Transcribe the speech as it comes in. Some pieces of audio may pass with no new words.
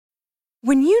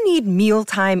When you need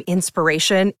mealtime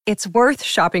inspiration, it's worth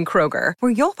shopping Kroger,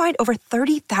 where you'll find over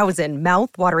 30,000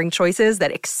 mouth-watering choices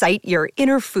that excite your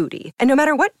inner foodie. And no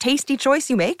matter what tasty choice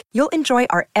you make, you'll enjoy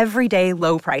our everyday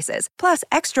low prices, plus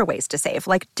extra ways to save,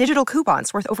 like digital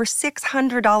coupons worth over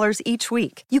 $600 each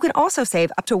week. You can also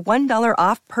save up to $1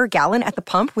 off per gallon at the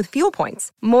pump with fuel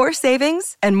points. More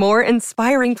savings and more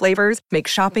inspiring flavors make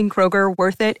shopping Kroger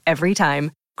worth it every time.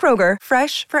 Kroger,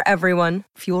 fresh for everyone.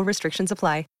 Fuel restrictions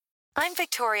apply. I'm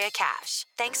Victoria Cash.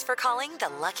 Thanks for calling the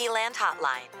Lucky Land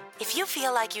Hotline. If you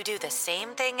feel like you do the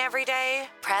same thing every day,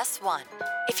 press 1.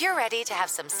 If you're ready to have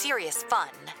some serious fun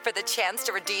for the chance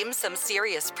to redeem some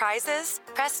serious prizes,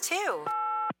 press 2.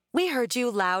 We heard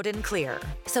you loud and clear.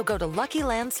 So go to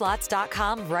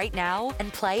LuckyLandSlots.com right now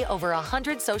and play over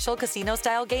 100 social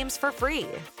casino-style games for free.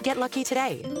 Get lucky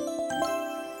today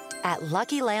at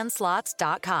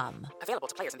LuckyLandSlots.com. Available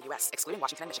to players in the U.S., excluding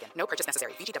Washington and Michigan. No purchase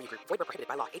necessary. VGW Group. Void where prohibited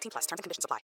by law. 18+. Terms and conditions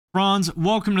apply. FRONZ,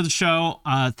 welcome to the show.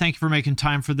 Thank you for making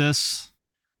time for this.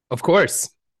 Of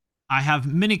course. I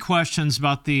have many questions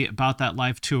about that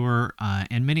live tour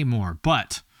and many more,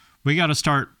 but we got to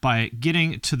start by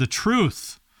getting to the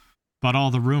truth about all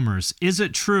the rumors. Is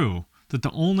it true that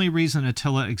the only reason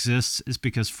Attila exists is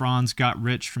because FRONZ got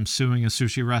rich from suing a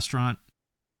sushi restaurant?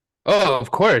 Oh, of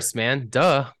course, man.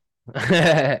 Duh.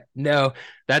 No,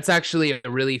 that's actually a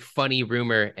really funny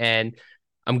rumor, and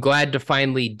I'm glad to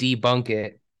finally debunk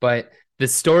it. But the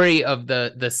story of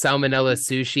the salmonella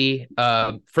sushi,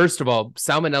 first of all,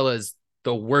 salmonella is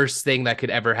the worst thing that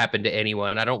could ever happen to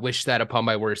anyone. I don't wish that upon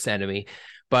my worst enemy.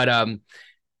 But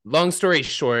long story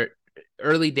short,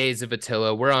 early days of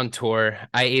Attila, we're on tour.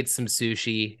 I ate some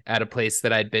sushi at a place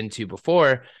that I'd been to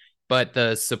before, but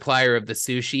the supplier of the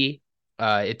sushi,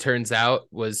 it turns out,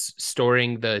 was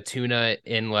storing the tuna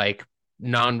in like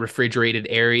non-refrigerated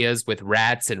areas with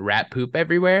rats and rat poop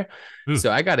everywhere. Ooh.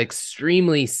 So I got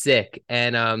extremely sick.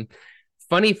 And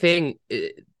funny thing,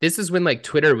 this is when like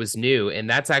Twitter was new, and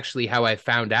that's actually how I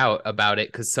found out about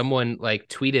it, because someone like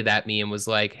tweeted at me and was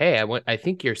like, "Hey, I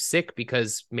think you're sick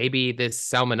because maybe this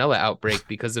salmonella outbreak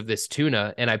because of this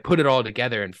tuna." And I put it all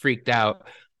together and freaked out.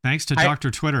 Thanks to Dr.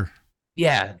 Twitter.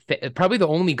 Yeah, probably the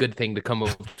only good thing to come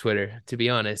of Twitter, to be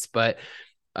honest. But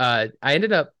I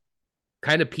ended up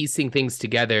kind of piecing things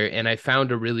together, and I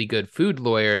found a really good food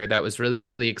lawyer that was really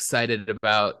excited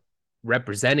about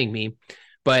representing me.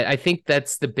 But I think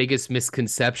that's the biggest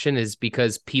misconception, is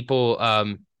because people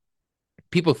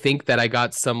think that I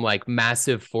got some like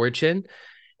massive fortune.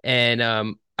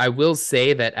 And I will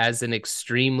say that as an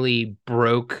extremely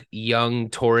broke young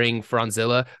touring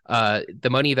Franzilla, the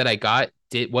money that I got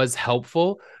was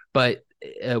helpful, but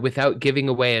without giving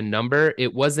away a number,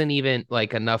 it wasn't even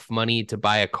like enough money to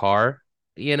buy a car.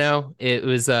 You know, it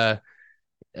was a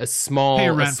small pay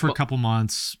rent for a couple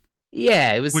months.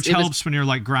 Yeah, it was, which helps when you're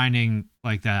like grinding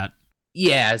like that.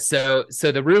 Yeah, so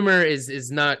the rumor is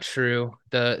not true.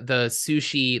 The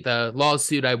sushi, the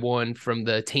lawsuit I won from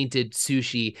the tainted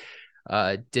sushi,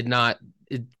 did not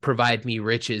provide me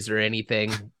riches or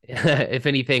anything. If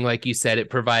anything, like you said, it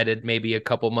provided maybe a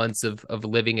couple months of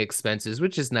living expenses,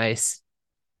 which is nice.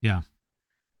 Yeah.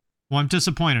 Well, I'm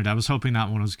disappointed. I was hoping that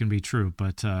one was going to be true,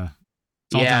 but it's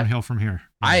all downhill from here.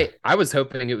 Yeah. I was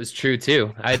hoping it was true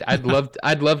too. I'd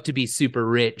love to be super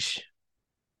rich.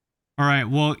 All right.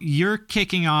 Well, you're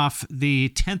kicking off the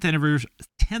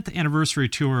 10th anniversary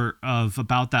tour of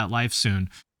About That Life soon,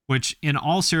 which in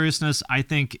all seriousness, I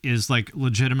think is like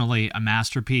legitimately a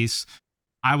masterpiece.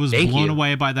 I was blown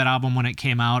away by that album when it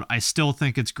came out. I still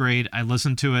think it's great. I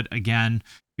listened to it again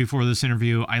before this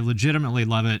interview. I legitimately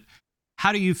love it.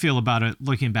 How do you feel about it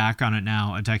looking back on it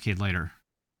now, a decade later?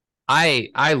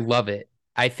 I love it.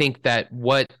 I think that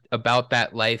what About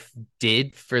That Life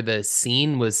did for the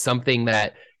scene was something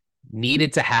that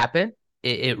needed to happen.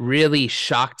 It really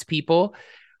shocked people.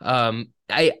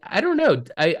 I don't know.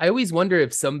 I always wonder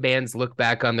if some bands look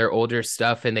back on their older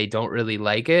stuff and they don't really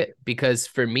like it, because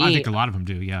for me, I think a lot of them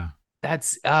do. Yeah.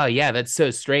 That's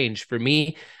so strange. For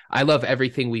me, I love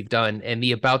everything we've done, and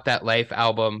the About That Life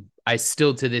album, I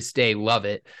still to this day love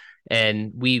it.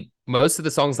 And most of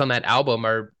the songs on that album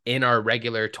are in our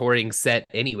regular touring set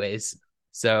anyways.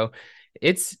 So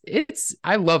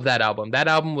I love that album. That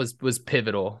album was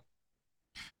pivotal.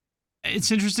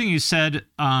 It's interesting you said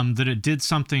that it did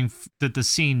something that the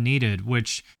scene needed,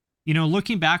 which, you know,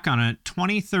 looking back on it,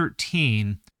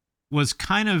 2013 was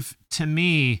kind of, to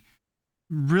me,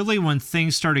 really when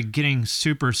things started getting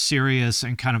super serious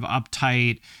and kind of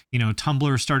uptight. You know,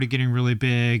 Tumblr started getting really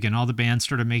big and all the bands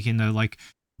started making the like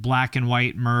black and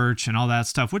white merch and all that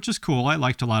stuff, which is cool. I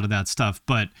liked a lot of that stuff,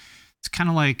 but it's kind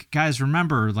of like, guys,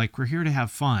 remember, like, we're here to have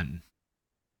fun.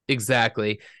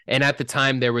 Exactly. And at the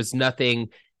time, there was nothing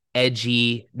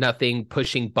edgy, nothing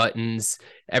pushing buttons.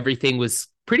 Everything was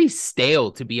pretty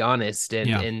stale, to be honest.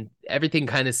 And everything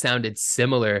kind of sounded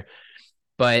similar.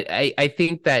 But I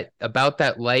think that About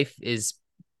That Life is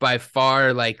by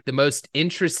far like the most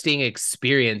interesting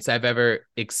experience I've ever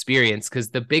experienced. Because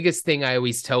the biggest thing I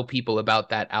always tell people about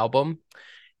that album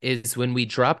is when we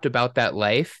dropped About That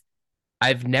Life,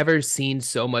 I've never seen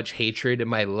so much hatred in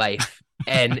my life.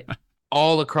 And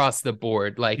all across the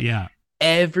board, like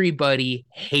everybody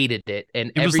hated it.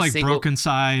 And it was like Broken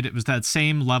Side. It was that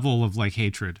same level of like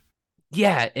hatred.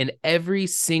 Yeah, and every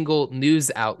single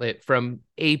news outlet from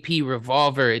AP,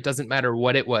 Revolver, it doesn't matter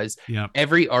what it was.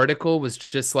 Every article was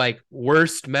just like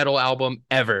worst metal album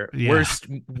ever.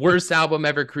 Worst album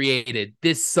ever created.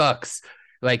 This sucks.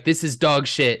 Like this is dog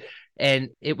shit. And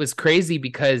it was crazy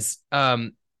because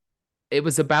it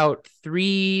was about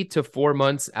 3 to 4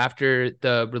 months after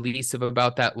the release of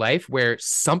About That Life where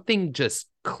something just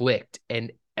clicked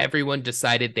and everyone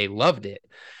decided they loved it.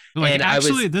 Like, and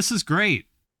actually, this is great.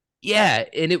 Yeah,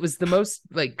 and it was the most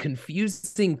like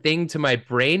confusing thing to my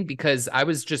brain because I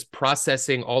was just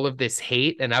processing all of this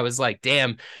hate and I was like,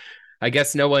 damn, I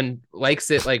guess no one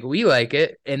likes it like we like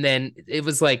it. And then it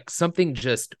was like something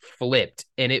just flipped,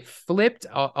 and it flipped.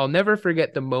 I'll never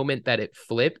forget the moment that it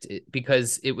flipped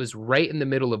because it was right in the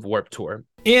middle of Warped Tour.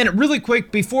 And really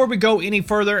quick, before we go any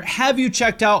further, have you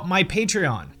checked out my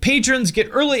Patreon? Patrons get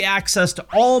early access to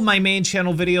all my main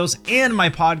channel videos and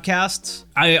my podcasts.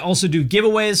 I also do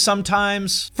giveaways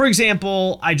sometimes. For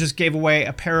example, I just gave away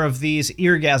a pair of these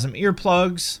Eargasm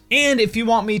earplugs. And if you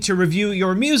want me to review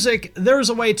your music,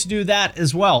 there's a way to do that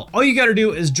as well. All you gotta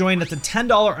do is join at the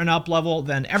 $10 and up level.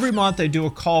 Then every month I do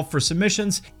a call for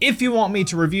submissions. If you want me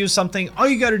to review something, all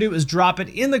you gotta do is drop it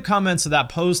in the comments of that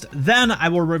post. Then I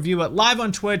will review it live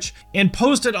on Twitch and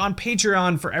post it on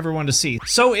Patreon for everyone to see.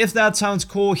 So if that sounds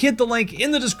cool, hit the link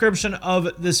in the description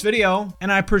of this video,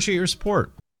 and I appreciate your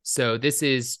support. So this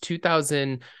is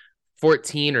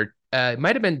 2014 or it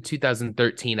might have been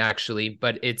 2013 actually,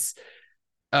 but it's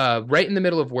right in the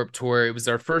middle of Warped Tour. It was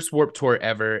our first Warped Tour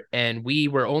ever, and we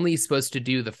were only supposed to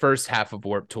do the first half of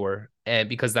Warped Tour, and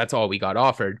because that's all we got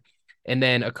offered. And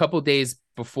then a couple days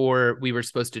before we were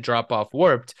supposed to drop off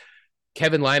Warped,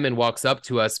 Kevin Lyman walks up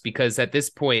to us because at this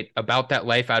point, About That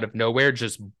Life out of nowhere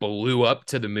just blew up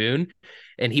to the moon.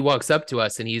 And he walks up to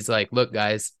us and he's like, look,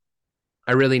 guys,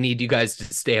 I really need you guys to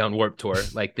stay on Warped Tour.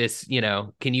 Like this,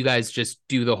 can you guys just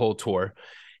do the whole tour?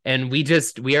 And we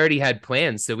already had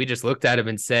plans. So we just looked at him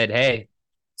and said, hey,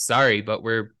 sorry, but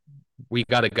we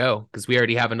got to go because we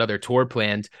already have another tour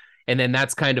planned. And then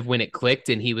that's kind of when it clicked.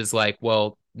 And he was like,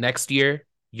 well, next year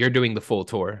you're doing the full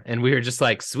tour. And we were just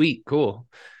like, sweet, cool.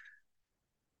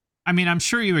 I mean, I'm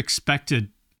sure you expected,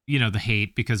 the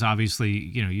hate because obviously,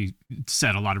 you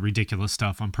said a lot of ridiculous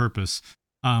stuff on purpose.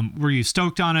 Were you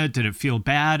stoked on it? Did it feel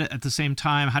bad at the same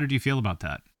time? How did you feel about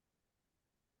that?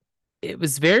 It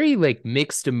was very like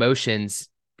mixed emotions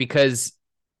because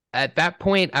at that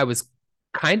point I was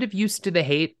kind of used to the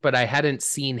hate, but I hadn't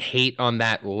seen hate on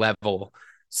that level.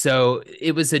 So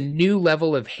it was a new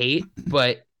level of hate,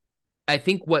 but I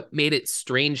think what made it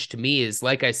strange to me is,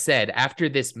 like I said, after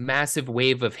this massive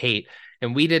wave of hate,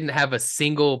 and we didn't have a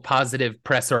single positive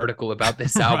press article about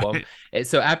this album. Right. And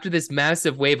so after this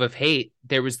massive wave of hate,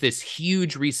 there was this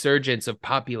huge resurgence of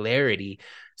popularity.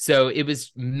 So it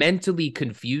was mentally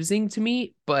confusing to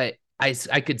me, but I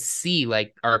could see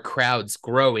like our crowds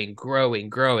growing.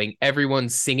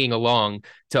 Everyone's singing along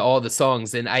to all the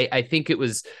songs. And I think it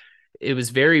was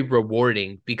very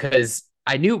rewarding because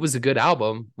I knew it was a good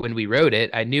album when we wrote it.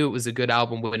 I knew it was a good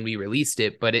album when we released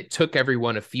it, but it took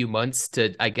everyone a few months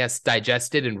to, I guess,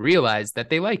 digest it and realize that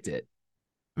they liked it.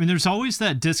 I mean, there's always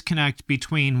that disconnect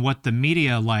between what the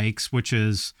media likes, which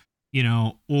is,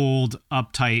 old,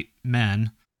 uptight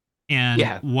men, and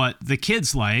what the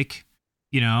kids like,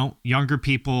 younger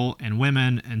people and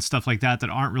women and stuff like that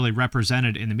aren't really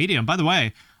represented in the media. And by the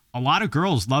way, a lot of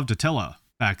girls loved Attila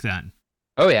back then.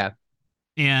 Oh, yeah.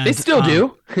 And they still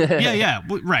do. yeah,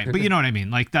 right. But you know what I mean?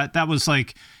 Like that was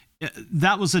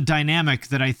a dynamic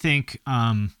that I think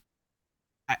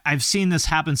I've seen this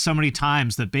happen so many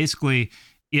times that basically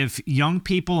if young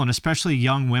people and especially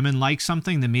young women like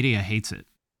something, the media hates it.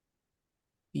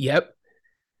 Yep.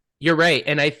 You're right.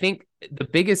 And I think the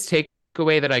biggest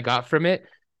takeaway that I got from it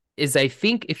is I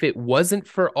think if it wasn't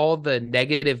for all the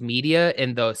negative media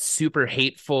and the super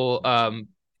hateful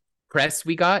press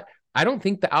we got, I don't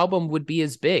think the album would be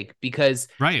as big because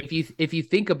if you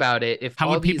think about it, how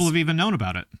would people have even known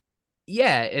about it?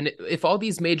 Yeah, and if all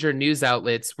these major news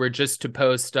outlets were just to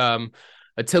post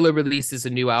Attila releases a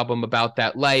new album About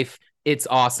That Life, it's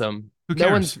awesome. Who No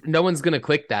cares? one's gonna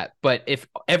click that. But if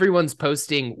everyone's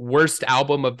posting worst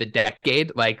album of the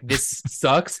decade, like this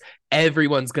sucks,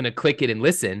 everyone's gonna click it and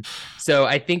listen. So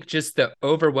I think just the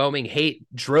overwhelming hate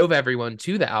drove everyone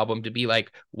to the album to be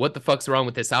like, what the fuck's wrong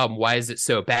with this album? Why is it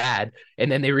so bad?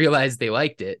 And then they realized they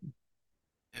liked it.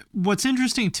 What's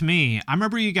interesting to me, I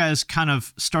remember you guys kind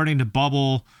of starting to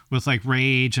bubble with like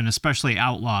Rage and especially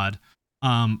Outlawed.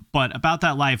 But About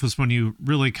That Life was when you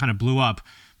really kind of blew up.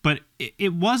 But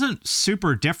it wasn't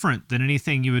super different than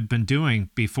anything you had been doing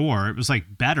before. It was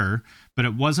like better, but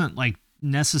it wasn't like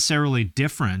necessarily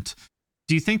different.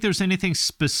 Do you think there's anything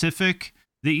specific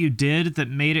that you did that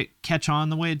made it catch on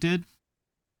the way it did?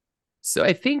 So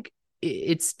I think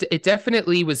it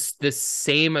definitely was the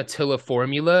same Attila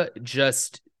formula,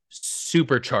 just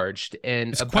supercharged,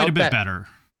 and It's quite a bit better.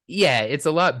 Yeah, it's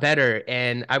a lot better.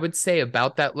 And I would say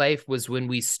About That Life was when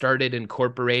we started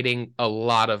incorporating a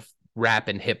lot of rap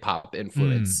and hip hop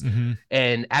influence. Mm-hmm.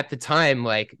 And at the time,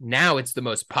 like now it's the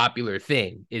most popular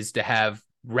thing is to have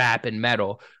rap and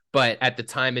metal. But at the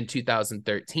time in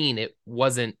 2013, it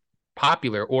wasn't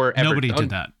popular or ever Nobody done. did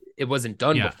that. It wasn't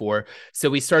done before. So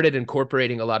we started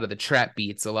incorporating a lot of the trap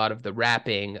beats, a lot of the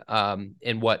rapping,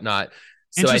 and whatnot.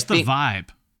 So and just I think, the vibe.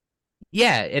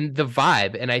 Yeah, and the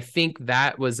vibe. And I think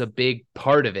that was a big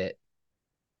part of it.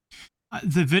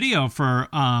 The video for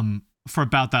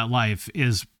About That Life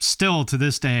is still to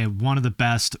this day one of the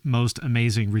best, most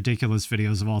amazing, ridiculous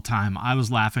videos of all time. I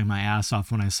was laughing my ass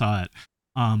off when I saw it.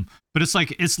 But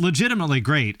it's legitimately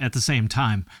great at the same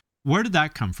time. Where did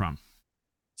that come from?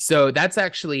 So that's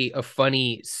actually a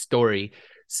funny story.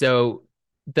 So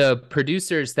the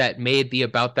producers that made the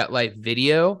About That Life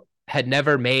video had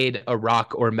never made a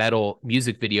rock or metal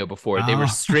music video before. Oh.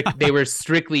 They were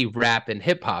strictly rap and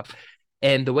hip hop.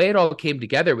 And the way it all came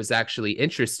together was actually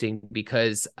interesting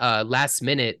because last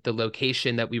minute, the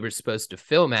location that we were supposed to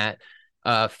film at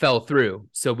fell through.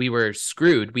 So we were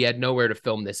screwed. We had nowhere to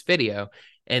film this video.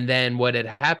 And then what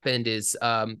had happened is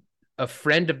a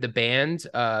friend of the band,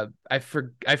 I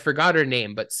forgot her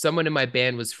name, but someone in my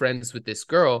band was friends with this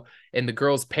girl, and the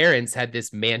girl's parents had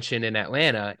this mansion in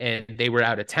Atlanta and they were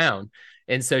out of town.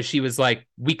 And so she was like,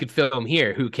 we could film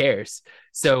here. Who cares?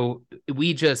 So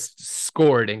we just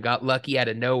scored and got lucky out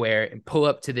of nowhere and pull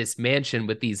up to this mansion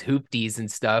with these hoopties and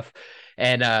stuff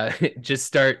and just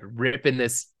start ripping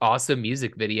this awesome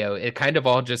music video. It kind of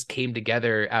all just came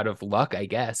together out of luck, I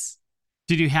guess.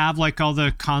 Did you have like all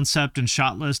the concept and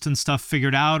shot list and stuff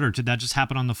figured out, or did that just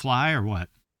happen on the fly, or what?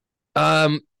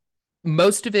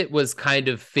 Most of it was kind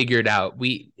of figured out.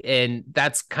 And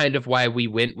that's kind of why we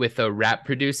went with a rap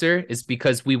producer, is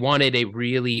because we wanted a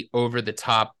really over the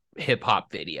top hip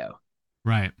hop video.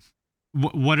 Right.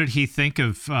 What did he think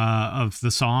of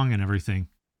the song and everything?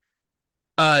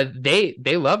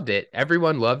 They loved it.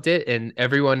 Everyone loved it, and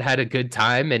everyone had a good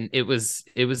time, and it was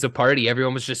a party.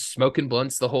 Everyone was just smoking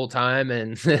blunts the whole time,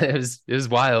 and it was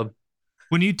wild.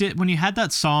 When you had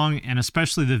that song and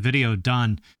especially the video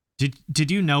done, did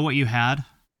you know what you had?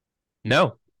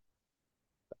 No,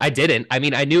 I didn't. I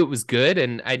mean, I knew it was good,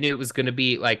 and I knew it was going to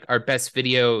be like our best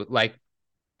video like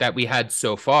that we had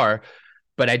so far,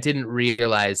 but I didn't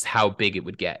realize how big it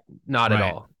would get. Not at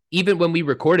all. Even when we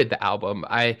recorded the album,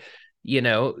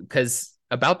 because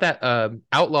About That,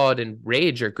 Outlawed and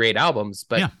Rage are great albums,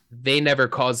 but they never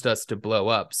caused us to blow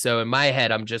up. So in my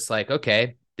head, I'm just like,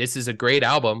 okay, this is a great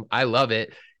album. I love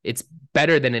it. It's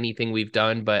better than anything we've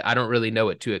done, but I don't really know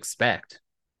what to expect.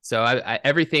 So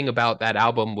everything about that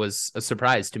album was a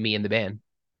surprise to me and the band.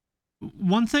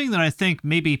 One thing that I think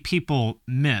maybe people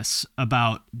miss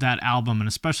about that album, and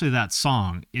especially that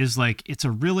song, is like it's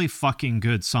a really fucking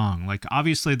good song. Like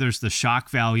obviously there's the shock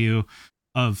value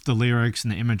of the lyrics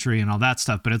and the imagery and all that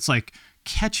stuff, but it's like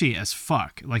catchy as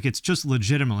fuck. Like it's just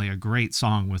legitimately a great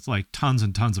song with like tons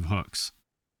and tons of hooks.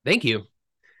 Thank you.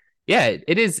 Yeah,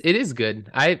 it is good.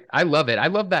 I love it. I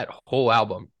love that whole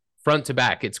album front to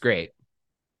back. It's great.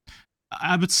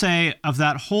 I would say of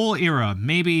that whole era,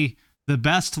 maybe the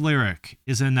best lyric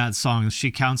is in that song.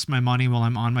 She counts my money while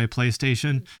I'm on my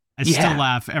PlayStation. I still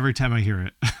laugh every time I hear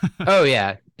it. Oh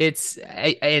yeah.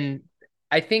 And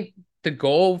I think the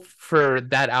goal for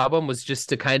that album was just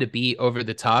to kind of be over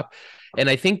the top. And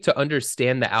I think to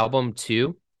understand the album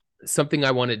too, something I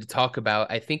wanted to talk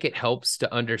about, I think it helps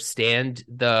to understand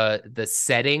the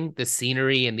setting, the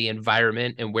scenery, and the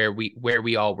environment, and where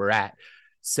we all were at.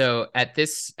 So at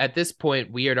this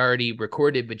point, we had already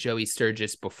recorded with Joey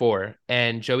Sturgis before,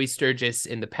 and Joey Sturgis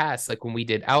in the past, like when we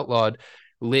did Outlawed,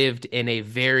 lived in a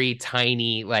very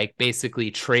tiny, like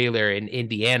basically trailer in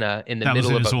Indiana in the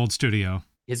middle of his old studio.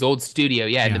 His old studio,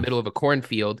 in the middle of a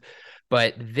cornfield.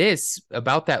 But this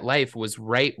About That Life was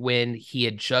right when he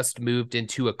had just moved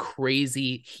into a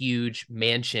crazy huge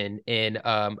mansion in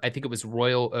I think it was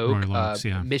Royal Oak, Royal Oaks,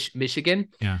 yeah. Michigan.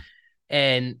 Yeah.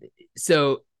 And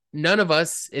so none of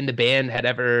us in the band had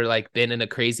ever like been in a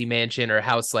crazy mansion or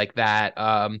house like that.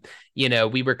 You know,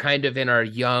 we were kind of in our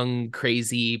young,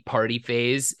 crazy party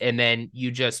phase. And then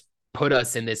you just put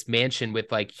us in this mansion with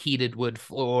like heated wood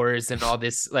floors and all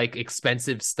this like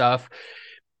expensive stuff.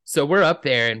 So we're up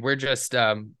there and we're just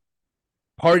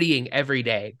partying every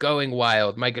day, going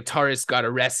wild. My guitarist got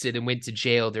arrested and went to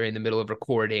jail during the middle of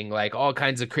recording. Like all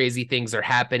kinds of crazy things are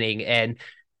happening. And,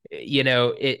 you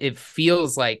know, it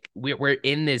feels like we're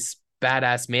in this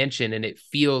badass mansion, and it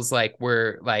feels like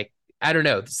we're like, I don't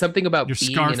know, something about your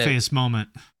being Scarface moment.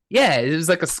 Yeah, it was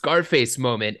like a Scarface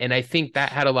moment. And I think that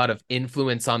had a lot of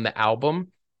influence on the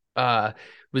album.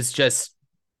 Was just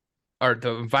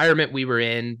the environment we were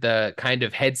in, the kind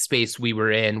of headspace we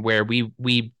were in, where we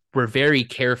were very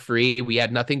carefree. We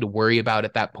had nothing to worry about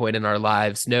at that point in our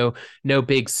lives. No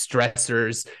big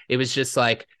stressors. It was just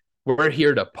like, we're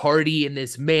here to party in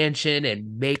this mansion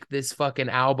and make this fucking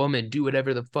album and do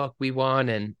whatever the fuck we want.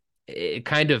 And it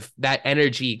kind of, that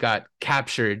energy got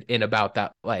captured in About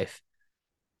That Life.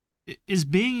 Is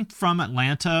being from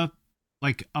Atlanta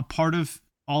like a part of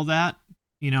all that?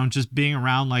 You know, just being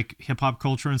around like hip hop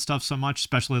culture and stuff so much,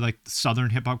 especially like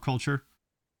Southern hip hop culture?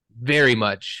 Very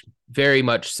much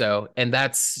so. And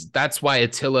that's why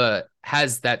Attila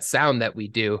has that sound that we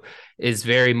do, is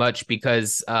very much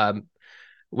because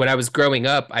when I was growing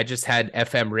up, I just had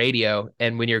FM radio.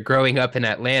 And when you're growing up in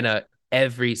Atlanta,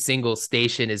 every single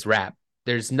station is rap.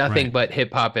 There's nothing but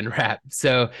hip hop and rap.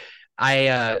 So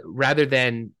I, rather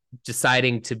than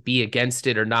deciding to be against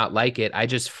it or not like it, I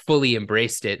just fully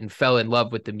embraced it and fell in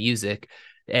love with the music.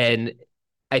 And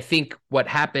I think what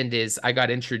happened is I got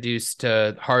introduced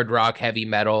to hard rock, heavy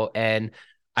metal, and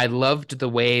I loved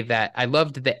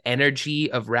the energy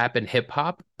of rap and hip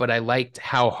hop, but I liked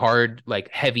how hard like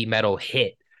heavy metal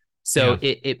hit. So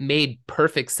it made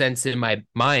perfect sense in my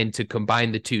mind to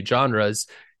combine the two genres,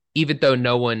 even though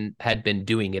no one had been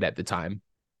doing it at the time.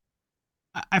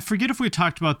 I forget if we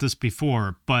talked about this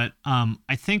before, but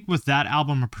I think with that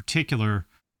album in particular,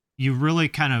 you really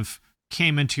kind of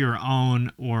came into your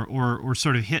own, or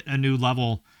sort of hit a new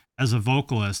level as a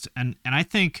vocalist. And I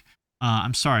think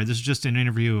I'm sorry, this is just an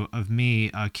interview of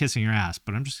me kissing your ass,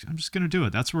 but I'm just gonna do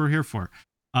it. That's what we're here for.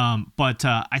 But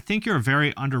I think you're a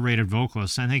very underrated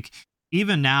vocalist. I think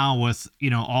even now with, you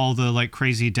know, all the like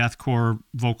crazy deathcore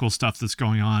vocal stuff that's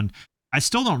going on, I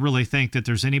still don't really think that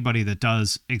there's anybody that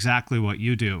does exactly what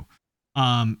you do.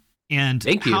 And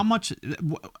Thank you.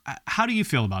 How do you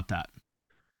feel about that?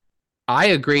 I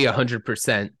agree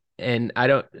 100%. And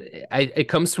it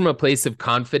comes from a place of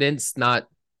confidence, not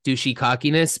douchey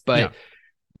cockiness, but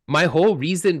my whole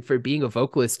reason for being a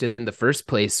vocalist in the first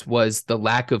place was the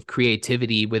lack of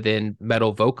creativity within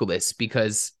metal vocalists,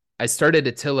 because I started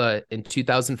Attila in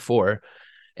 2004.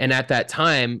 And at that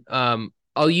time,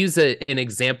 I'll use an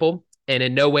example, and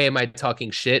in no way am I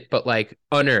talking shit, but like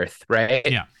Unearth, right?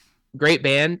 Yeah. Great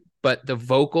band, but the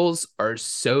vocals are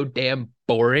so damn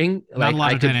boring. Not a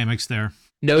lot of dynamics there.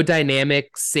 No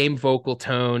dynamic, same vocal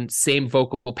tone, same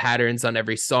vocal patterns on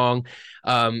every song.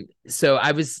 So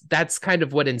that's kind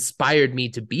of what inspired me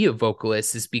to be a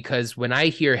vocalist, is because when I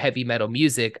hear heavy metal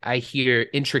music, I hear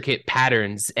intricate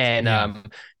patterns and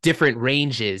different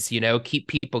ranges, you know, keep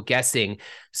people guessing.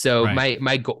 So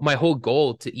my whole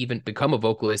goal to even become a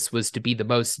vocalist was to be the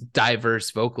most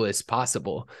diverse vocalist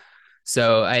possible.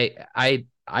 So I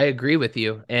agree with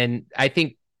you. And I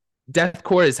think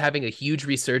deathcore is having a huge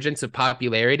resurgence of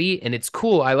popularity, and it's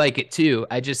cool. I like it too.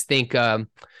 I just think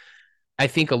I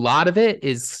think a lot of it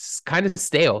is kind of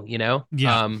stale, you know?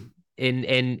 Yeah.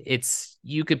 And it's,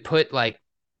 you could put like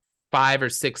 5 or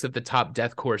 6 of the top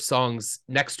deathcore songs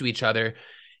next to each other,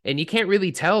 and you can't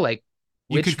really tell like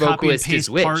which you could copy and vocalist paste is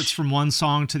which. Parts from one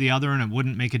song to the other, and it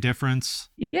wouldn't make a difference.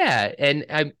 Yeah,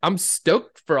 and I'm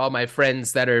stoked for all my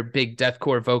friends that are big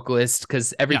deathcore vocalists,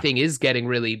 because everything is getting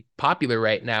really popular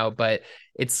right now. But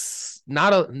it's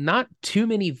not too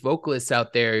many vocalists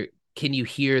out there. Can you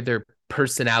hear their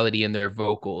personality in their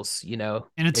vocals? You know,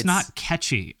 and it's not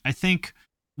catchy. I think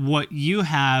what you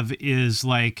have is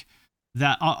like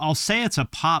that. I'll say it's a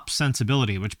pop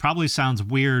sensibility, which probably sounds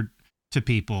weird to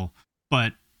people,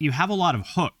 but you have a lot of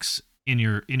hooks in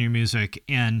your music,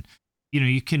 and you know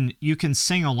you can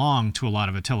sing along to a lot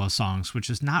of Attila songs,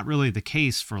 which is not really the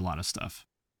case for a lot of stuff.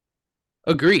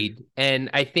 Agreed.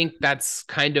 And I think that's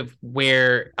kind of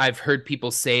where I've heard people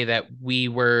say that we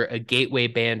were a gateway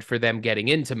band for them getting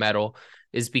into metal,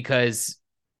 is because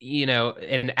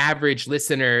an average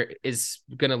listener is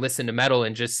going to listen to metal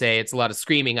and just say it's a lot of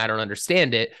screaming, I don't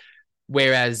understand it.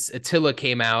 Whereas Attila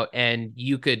came out and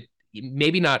you could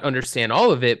maybe not understand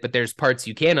all of it, but there's parts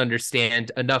you can understand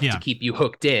enough to keep you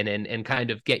hooked in and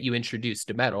kind of get you introduced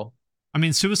to metal. I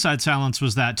mean, Suicide Silence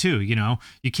was that too, you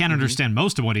can't understand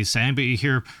most of what he's saying, but you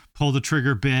hear pull the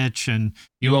trigger, bitch, and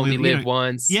you only live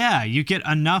once. Yeah, you get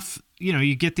enough,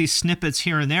 you get these snippets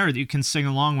here and there that you can sing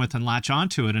along with and latch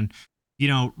onto it. And,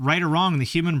 right or wrong, the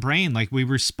human brain, like we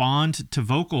respond to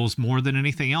vocals more than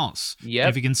anything else. Yeah.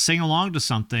 If you can sing along to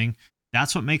something,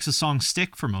 that's what makes a song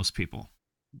stick for most people.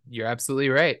 You're absolutely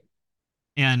right.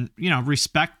 And,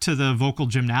 respect to the vocal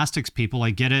gymnastics people. I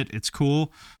get it. It's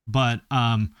cool. But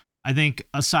I think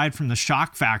aside from the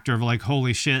shock factor of like,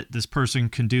 holy shit, this person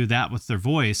can do that with their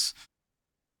voice,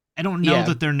 I don't know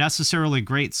that they're necessarily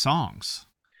great songs.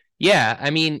 Yeah. I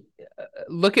mean,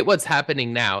 look at what's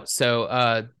happening now.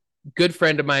 So good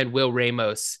friend of mine, Will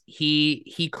Ramos,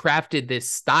 he crafted this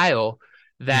style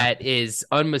that is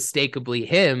unmistakably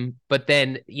him, but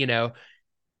then, he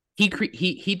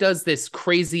does this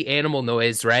crazy animal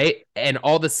noise, right? And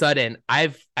all of a sudden,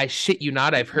 I shit you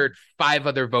not, I've heard 5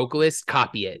 other vocalists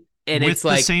copy it. And with it's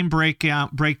like the same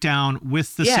breakdown,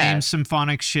 with the same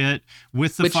symphonic shit,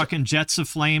 with the fucking jets of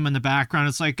flame in the background.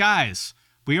 It's like, guys,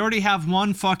 we already have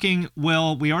one fucking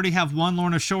Will. We already have one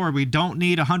Lorna Shore. We don't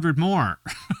need 100 more.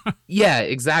 Yeah,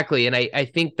 exactly. And I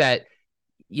think that,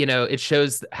 it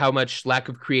shows how much lack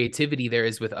of creativity there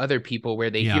is with other people where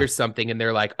they hear something and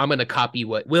they're like, I'm going to copy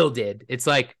what Will did. It's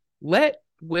like, let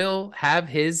Will have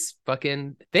his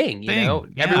fucking thing,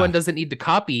 Everyone doesn't need to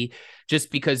copy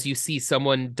just because you see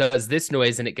someone does this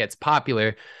noise and it gets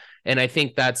popular. And I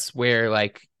think that's where,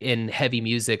 like, in heavy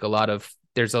music,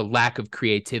 there's a lack of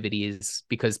creativity is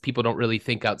because people don't really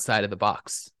think outside of the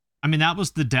box. I mean, that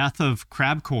was the death of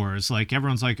crabcore. Is like,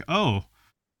 everyone's like, oh,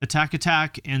 Attack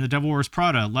Attack and the Devil Wears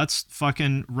Prada, let's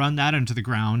fucking run that into the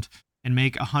ground and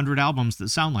make 100 albums that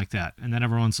sound like that. And then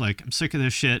everyone's like, I'm sick of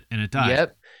this shit, and it died.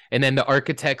 Yep. And then the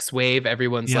Architects wave,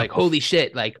 everyone's like, holy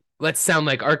shit, like, let's sound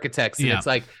like Architects. And it's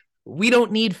like, we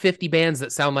don't need 50 bands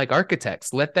that sound like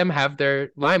Architects. Let them have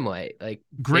their limelight. Like,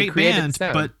 great band,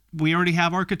 but we already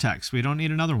have Architects. We don't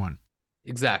need another one.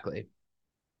 Exactly.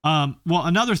 Well,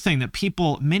 another thing that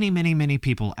many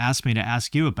people ask me to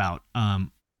ask you about,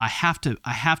 I have to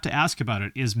ask about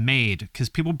it, is Made, because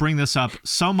people bring this up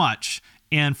so much,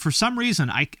 and for some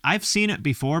reason I've seen it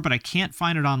before, but I can't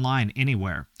find it online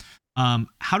anywhere.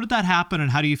 How did that happen,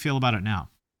 and how do you feel about it now?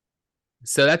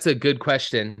 So that's a good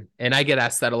question, and I get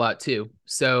asked that a lot too.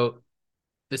 So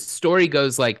the story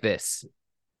goes like this.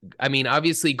 I mean,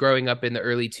 obviously, growing up in the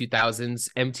early 2000s,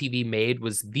 MTV Made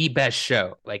was the best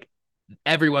show. Like,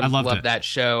 everyone loved that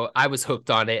show. I was hooked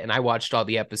on it, and I watched all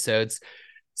the episodes.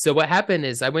 So what happened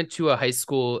is I went to a high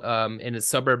school in a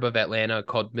suburb of Atlanta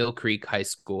called Mill Creek High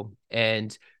School,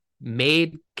 and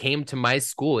Made came to my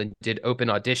school and did open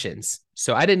auditions.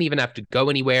 So I didn't even have to go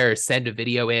anywhere or send a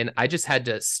video in. I just had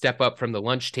to step up from the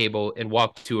lunch table and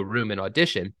walk to a room and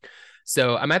audition.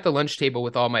 So I'm at the lunch table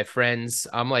with all my friends.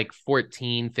 I'm like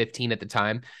 14, 15 at the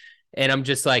time. And I'm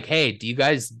just like, hey, do you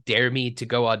guys dare me to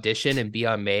go audition and be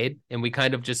on Made? And we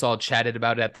kind of just all chatted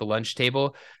about it at the lunch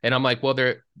table. And I'm like, well,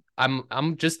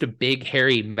 I'm just a big,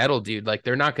 hairy metal dude. Like,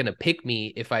 they're not going to pick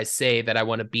me if I say that I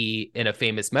want to be in a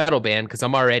famous metal band, because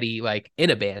I'm already like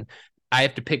in a band. I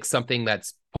have to pick something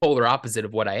that's polar opposite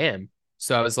of what I am.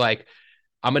 So I was like,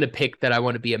 I'm going to pick that I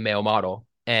want to be a male model.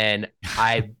 And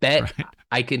I bet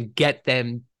I can get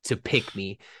them to pick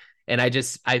me. And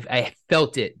I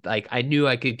felt it. Like, I knew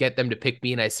I could get them to pick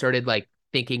me. And I started like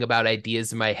thinking about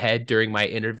ideas in my head during my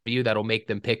interview that'll make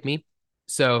them pick me.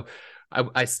 So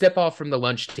I step off from the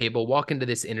lunch table, walk into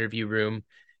this interview room,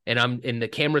 and the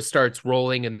camera starts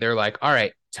rolling, and they're like, all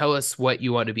right, tell us what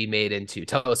you want to be made into.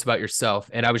 Tell us about yourself.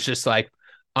 And I was just like,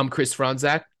 I'm Chris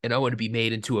Fronzak, and I want to be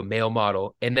made into a male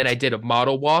model. And then I did a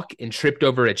model walk and tripped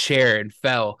over a chair and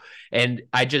fell. And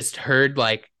I just heard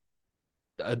like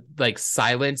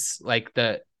silence, like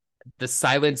the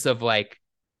silence of like,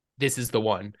 this is the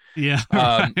one. Yeah.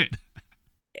 Right.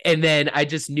 And then I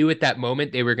just knew at that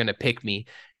moment they were going to pick me.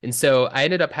 And so I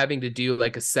ended up having to do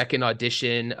like a second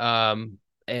audition.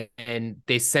 And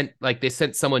they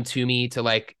sent someone to me to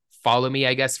like follow me,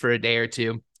 I guess, for a day or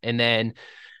two. And then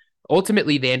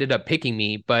ultimately they ended up picking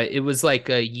me, but it was like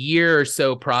a year or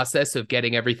so process of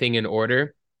getting everything in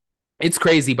order. It's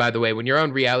crazy, by the way, when you're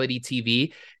on reality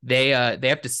TV, they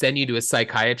have to send you to a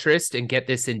psychiatrist and get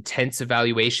this intense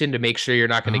evaluation to make sure you're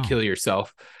not going to kill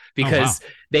yourself, because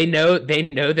they know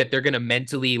that they're gonna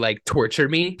mentally like torture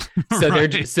me. So Right.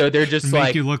 they're just Make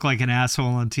like, you look like an asshole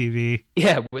on TV.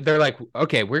 yeah, they're like,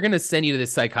 okay, we're gonna send you to the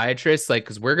psychiatrist, like,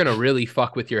 because we're gonna really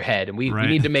fuck with your head, and we Right.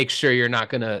 need to make sure you're not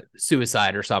gonna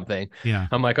suicide or something. Yeah.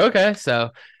 I'm like, okay.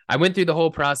 So I went through the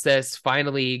whole process,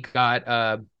 finally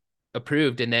got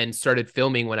approved, and then started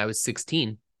filming when I was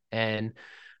 16. And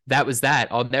that was that.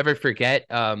 I'll never forget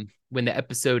when the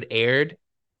episode aired,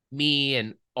 me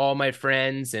and all my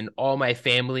friends and all my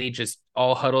family just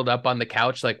all huddled up on the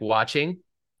couch, like watching.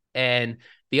 And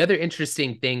the other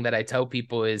interesting thing that I tell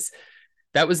people is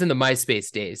that was in the MySpace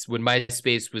days when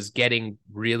MySpace was getting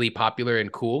really popular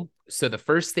and cool. So the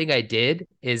first thing I did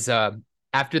is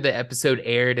after the episode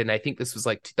aired, and I think this was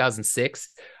like 2006,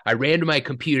 I ran to my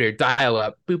computer, dial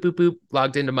up, boop, boop, boop,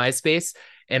 logged into MySpace,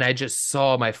 and I just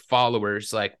saw my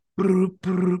followers like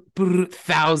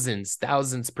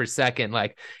thousands per second,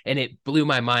 like, and it blew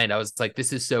my mind. I was like,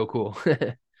 this is so cool.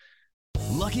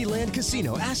 Lucky Land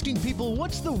Casino, asking people,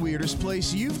 what's the weirdest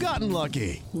place you've gotten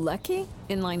lucky? Lucky?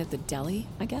 In line at the deli,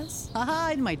 I guess?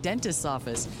 Aha, in my dentist's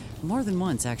office. More than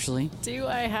once, actually. Do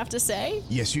I have to say?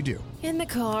 Yes, you do. In the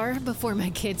car before my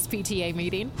kids' PTA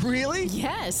meeting. Really?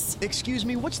 Yes. Excuse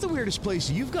me, what's the weirdest place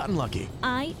you've gotten lucky?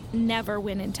 I never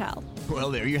win and tell.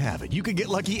 Well, there you have it. You can get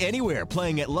lucky anywhere,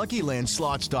 playing at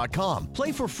LuckyLandSlots.com.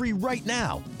 Play for free right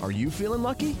now. Are you feeling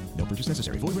lucky? No purchase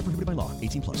necessary. Void where prohibited by law.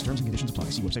 18 plus. Terms and conditions apply.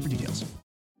 See website for details.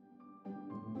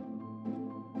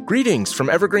 Greetings from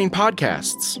Evergreen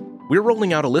Podcasts. We're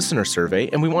rolling out a listener survey,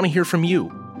 and we want to hear from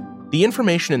you. The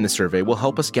information in the survey will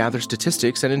help us gather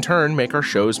statistics and in turn make our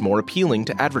shows more appealing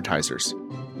to advertisers.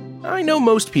 I know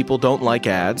most people don't like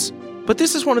ads, but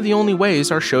this is one of the only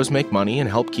ways our shows make money and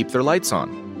help keep their lights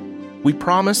on. We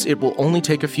promise it will only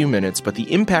take a few minutes, but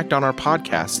the impact on our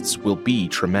podcasts will be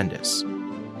tremendous.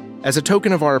 As a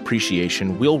token of our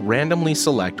appreciation, we'll randomly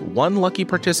select one lucky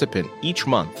participant each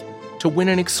month to win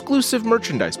an exclusive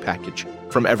merchandise package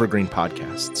from Evergreen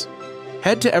Podcasts.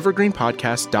 Head to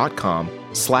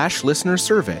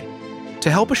evergreenpodcast.com/listenersurvey to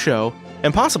help a show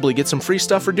and possibly get some free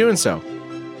stuff for doing so.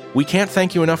 We can't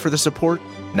thank you enough for the support.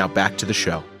 Now back to the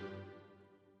show.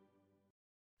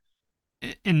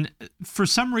 And for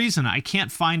some reason, I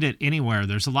can't find it anywhere.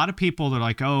 There's a lot of people that are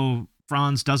like, oh,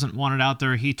 FRONZ doesn't want it out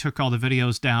there. He took all the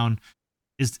videos down.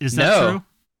 Is that true?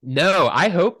 No, I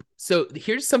hope. So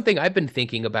here's something I've been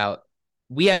thinking about.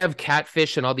 We have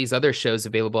Catfish and all these other shows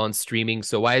available on streaming.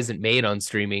 So why isn't Made on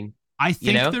streaming? I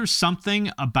think there's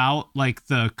something about like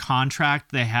the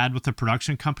contract they had with the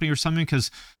production company or something,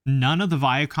 because none of the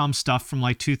Viacom stuff from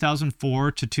like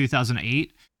 2004 to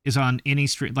 2008 is on any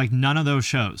stream. Like none of those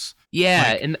shows.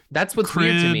 Yeah, like, and that's what's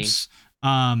Cribs, weird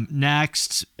to me.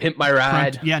 Next, Pimp My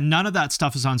Ride. Yeah, none of that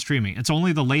stuff is on streaming. It's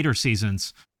only the later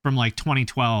seasons from like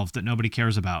 2012 that nobody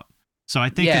cares about. So I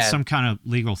think it's some kind of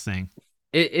legal thing.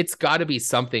 It's got to be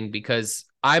something, because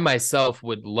I myself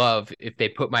would love if they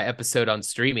put my episode on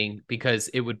streaming, because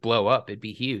it would blow up. It'd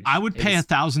be huge. I would pay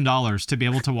 $1,000 to be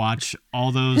able to watch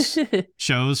all those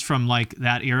shows from like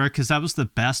that era, because that was the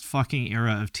best fucking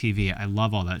era of TV. I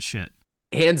love all that shit.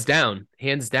 Hands down.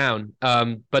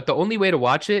 But the only way to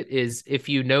watch it is if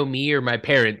you know me or my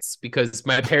parents, because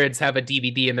my parents have a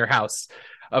DVD in their house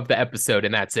of the episode,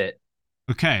 and that's it.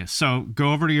 Okay, so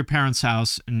go over to your parents'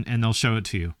 house and they'll show it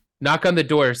to you. Knock on the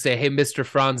door, say, hey, Mr.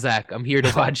 Franzak, I'm here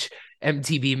to watch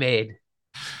MTV Made.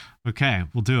 Okay,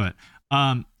 we'll do it.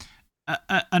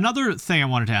 Another thing I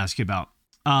wanted to ask you about,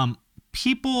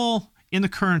 people in the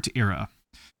current era,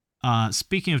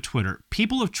 speaking of Twitter,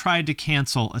 people have tried to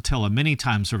cancel Attila many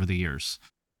times over the years,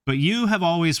 but you have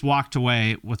always walked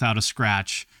away without a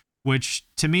scratch, which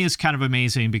to me is kind of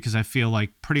amazing, because I feel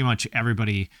like pretty much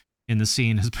everybody in the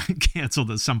scene has been canceled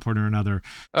at some point or another.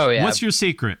 Oh, yeah. What's your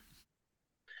secret?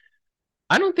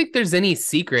 I don't think there's any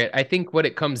secret. I think what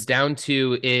it comes down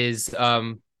to is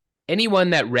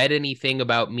anyone that read anything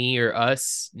about me or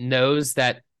us knows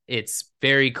that it's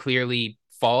very clearly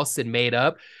false and made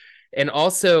up. And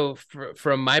also,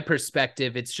 from my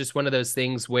perspective, it's just one of those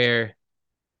things where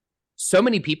so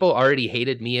many people already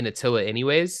hated me and Attila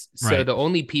anyways. So Right. The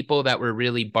only people that were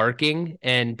really barking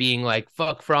and being like,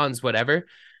 fuck FRONZ, whatever,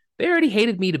 they already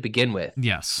hated me to begin with.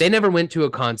 Yes. They never went to a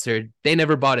concert. They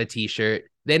never bought a t-shirt.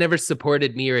 They never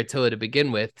supported me or Attila to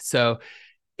begin with. So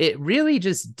it really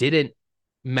just didn't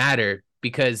matter,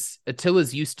 because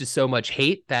Attila's used to so much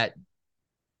hate that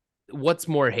what's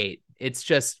more hate? It's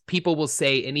just people will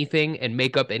say anything and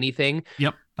make up anything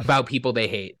about people they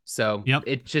hate. So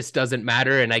it just doesn't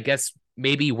matter. And I guess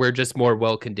maybe we're just more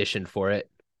well-conditioned for it.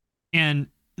 And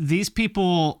these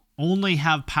people only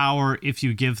have power if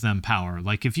you give them power.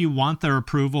 Like if you want their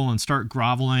approval and start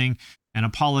groveling and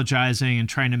apologizing and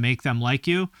trying to make them like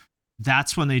you,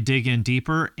 that's when they dig in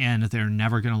deeper and they're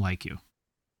never going to like you.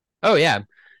 Oh yeah.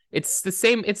 It's the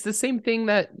same thing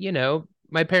that,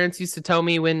 my parents used to tell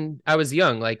me when I was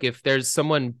young. Like, if there's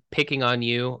someone picking on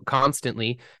you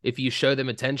constantly, if you show them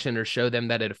attention or show them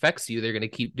that it affects you, they're going to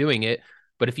keep doing it.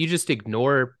 But if you just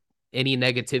ignore any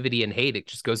negativity and hate, it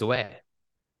just goes away.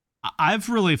 I've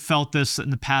really felt this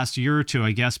in the past year or two,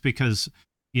 I guess, because,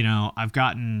 I've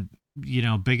gotten,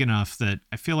 big enough that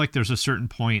I feel like there's a certain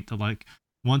point that, like,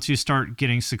 once you start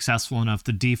getting successful enough,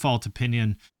 the default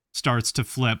opinion starts to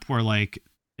flip where, like,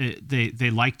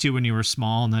 they liked you when you were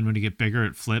small, and then when you get bigger,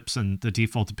 it flips, and the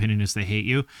default opinion is they hate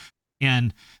you.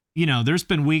 And, there's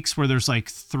been weeks where there's like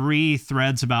 3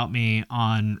 threads about me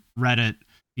on Reddit,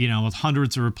 with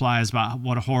hundreds of replies about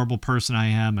what a horrible person I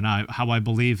am and how I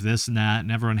believe this and that,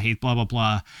 and everyone hates blah, blah,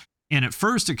 blah. And at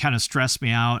first it kind of stressed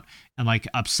me out and like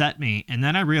upset me. And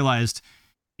then I realized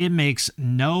it makes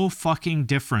no fucking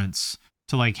difference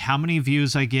to like how many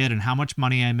views I get and how much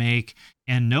money I make.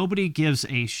 And nobody gives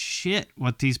a shit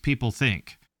what these people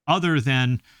think, other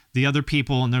than the other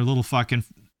people in their little fucking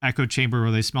echo chamber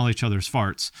where they smell each other's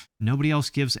farts. Nobody else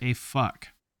gives a fuck.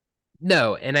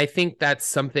 No, and I think that's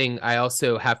something I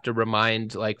also have to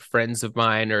remind like friends of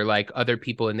mine or like other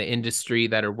people in the industry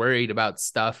that are worried about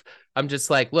stuff. I'm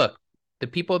just like, look, the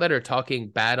people that are talking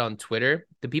bad on Twitter,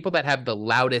 the people that have the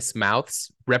loudest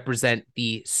mouths represent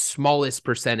the smallest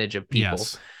percentage of people.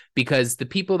 Yes. Because the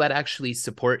people that actually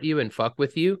support you and fuck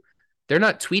with you, they're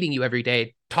not tweeting you every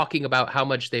day talking about how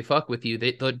much they fuck with you.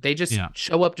 They just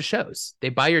show up to shows. They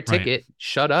buy your ticket,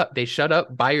 shut up,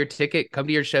 buy your ticket, come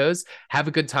to your shows, have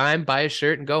a good time, buy a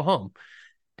shirt and go home.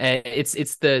 And it's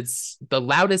the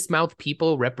loudest mouth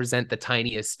people represent the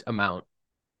tiniest amount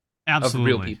of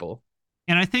real people.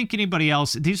 And I think anybody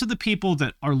else, these are the people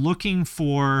that are looking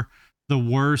for the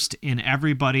worst in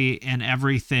everybody and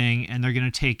everything, and they're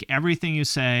going to take everything you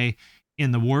say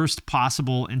in the worst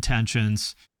possible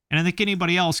intentions. And I think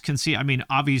anybody else can see, I mean,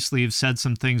 obviously you've said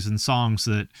some things in songs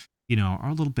that, are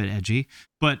a little bit edgy,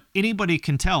 but anybody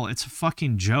can tell it's a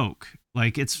fucking joke.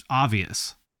 Like, it's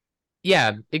obvious.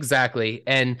 Yeah, exactly.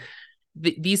 And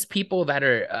these people that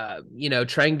are,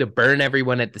 trying to burn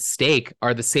everyone at the stake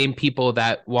are the same people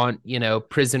that want,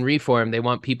 prison reform. They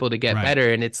want people to get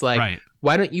better. And it's like,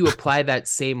 why don't you apply that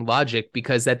same logic?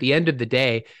 Because at the end of the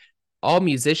day, all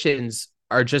musicians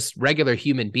are just regular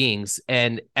human beings,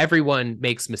 and everyone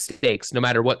makes mistakes, no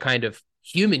matter what kind of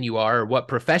human you are or what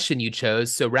profession you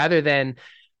chose. So rather than,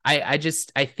 I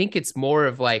think it's more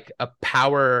of like a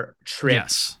power trip,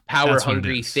 power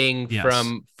hungry thing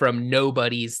from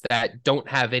nobodies that don't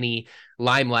have any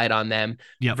limelight on them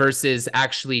versus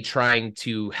actually trying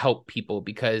to help people.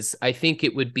 Because I think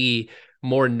it would be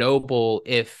more noble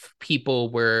if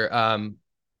people were,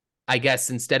 I guess,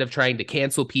 instead of trying to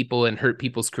cancel people and hurt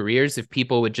people's careers, if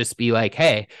people would just be like,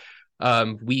 hey,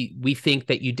 we think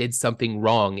that you did something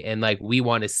wrong and like we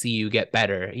want to see you get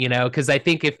better, because I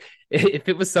think if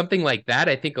it was something like that,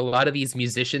 I think a lot of these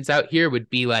musicians out here would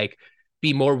be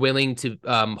more willing to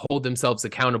hold themselves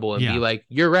accountable and be like,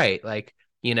 you're right, like,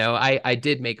 I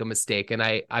did make a mistake and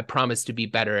I promised to be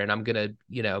better and I'm gonna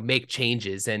make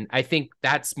changes. And I think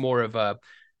that's more of a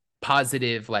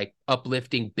positive, like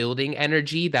uplifting, building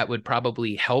energy that would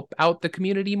probably help out the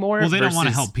community more. Well, they don't want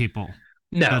to help people.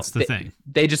 No, that's the thing.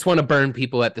 They just want to burn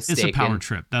people at the stake. It's a power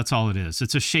trip. That's all it is.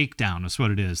 It's a shakedown. That's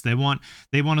what it is. They want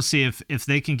to see if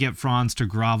they can get FRONZ to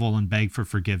grovel and beg for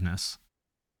forgiveness.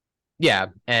 Yeah,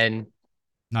 and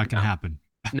not gonna happen.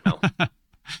 No.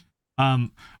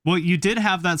 Well, you did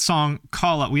have that song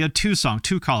Call Out. We had two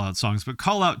Call Out songs, but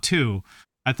Call Out 2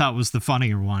 I thought was the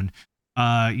funnier one.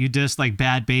 You dissed like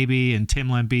Bad Baby and Tim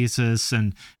Lambesis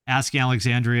and Asking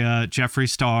Alexandria, Jeffree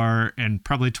Star, and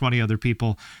probably 20 other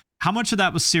people. How much of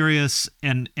that was serious,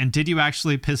 and did you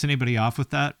actually piss anybody off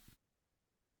with that?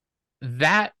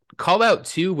 That Call Out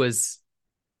 2 was,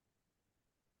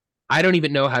 I don't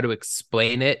even know how to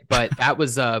explain it, but that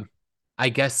was I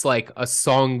guess like a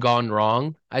song gone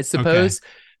wrong, I suppose,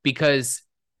 because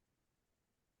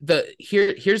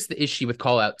here's the issue with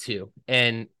Call Out 2,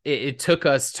 and it took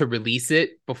us to release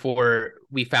it before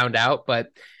we found out, but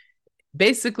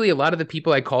basically a lot of the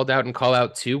people I called out in Call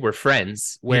Out 2 were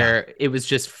friends where it was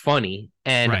just funny,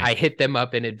 and I hit them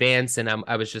up in advance, and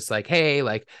I was just like, hey,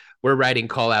 like, we're writing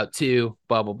Call Out 2,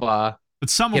 blah blah blah. But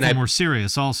some of them were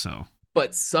serious also.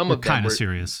 But some of them kind of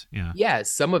serious. Yeah,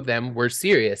 some of them were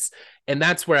serious, and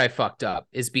that's where I fucked up,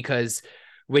 is because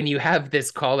when you have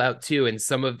this Call Out 2 and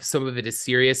some of it is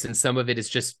serious and some of it is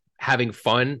just having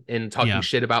fun and talking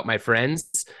shit about my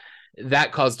friends,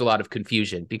 that caused a lot of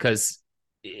confusion, because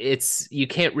you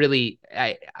can't really,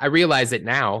 I realize it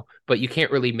now, but you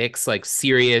can't really mix like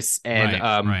serious and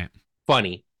right.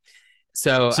 funny.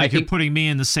 So it's I like think you're putting me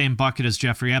in the same bucket as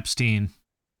Jeffrey Epstein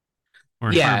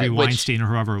or Yeah, Harvey Weinstein or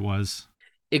whoever it was.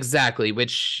 exactly,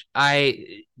 which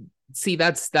I see.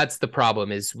 That's the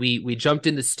problem is we jumped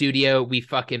in the studio, we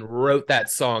fucking wrote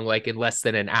that song like in less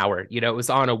than an hour. You know, it was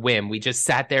on a whim. We just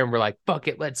sat there and we're like, fuck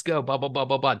it, let's go, blah blah blah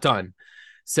blah blah, done.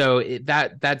 So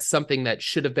that's something that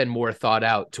should have been more thought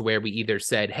out, to where we either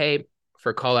said, hey,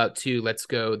 for call out 2, let's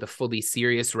go the fully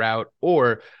serious route,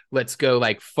 or let's go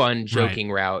like fun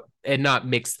joking route, and not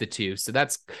mix the two. So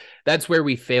that's where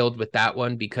we failed with that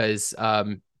one, because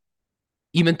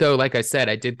even though, like I said,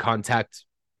 I did contact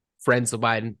friends of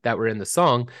mine that were in the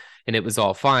song and it was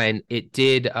all fine, it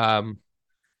did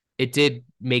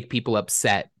make people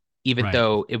upset, even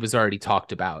though it was already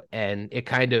talked about. And it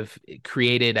kind of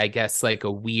created, I guess, like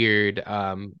a weird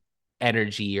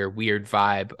energy or weird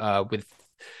vibe with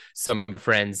some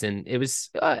friends. And it was,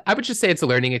 I would just say it's a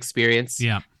learning experience.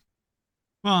 Yeah.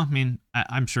 Well, I mean,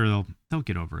 I'm sure they'll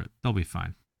get over it. They'll be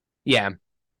fine. Yeah.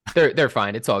 They're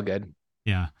fine. It's all good.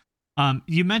 Yeah.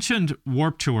 You mentioned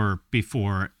Warped Tour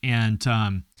before, and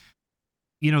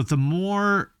you know, the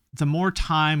more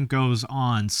time goes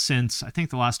on since, I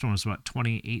think the last one was what,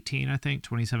 2018, I think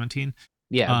 2017.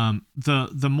 Yeah.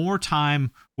 The more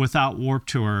time without Warped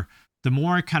Tour, the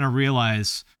more I kind of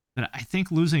realize that I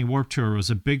think losing Warped Tour was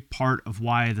a big part of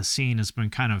why the scene has been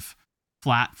kind of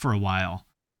flat for a while.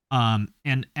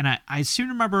 And I soon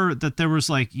remember that there was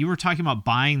like, you were talking about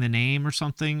buying the name or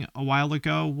something a while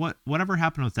ago. Whatever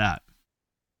happened with that?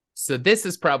 So this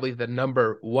is probably the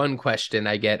number one question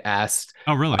I get asked.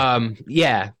 Oh, really?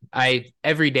 Yeah,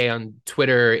 every day on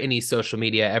Twitter, any social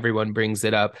media, everyone brings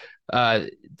it up.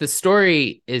 The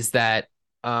story is that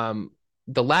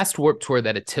the last Warped Tour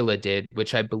that Attila did,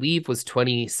 which I believe was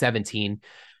 2017,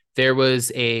 there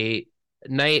was a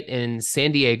night in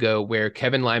San Diego where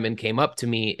Kevin Lyman came up to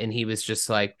me and he was just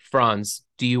like, Franz,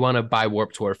 do you want to buy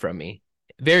Warped Tour from me?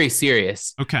 Very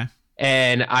serious. Okay.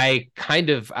 And I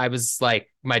was like,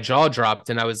 my jaw dropped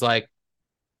and I was like,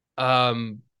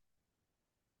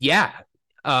 yeah.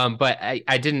 But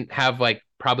I didn't have like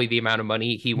probably the amount of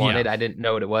money he wanted. Yeah. I didn't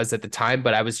know what it was at the time,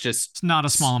 but I was just... It's not a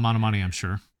small amount of money, I'm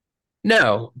sure.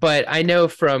 No, but I know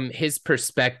from his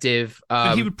perspective...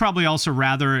 but he would probably also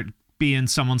rather it be in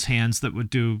someone's hands that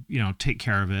would take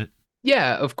care of it.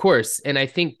 Yeah, of course. And I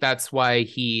think that's why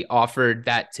he offered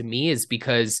that to me, is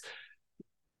because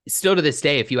still to this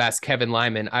day, if you ask Kevin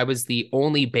Lyman, I was the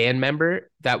only band member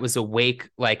that was awake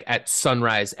like at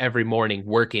sunrise every morning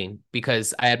working,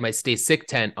 because I had my Stay Sick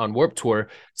tent on Warped Tour.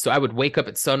 So I would wake up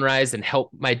at sunrise and help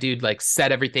my dude like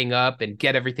set everything up and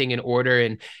get everything in order.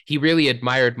 And he really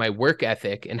admired my work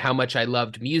ethic and how much I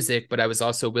loved music, but I was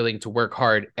also willing to work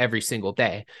hard every single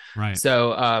day. Right.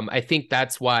 So I think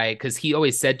that's why, because he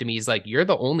always said to me, he's like, you're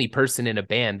the only person in a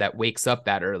band that wakes up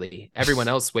that early. Everyone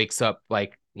else wakes up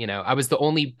like, I was the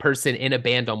only person in a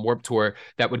band on Warped Tour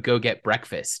that would go get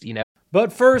breakfast,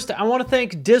 But first, I want to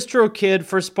thank DistroKid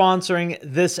for sponsoring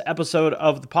this episode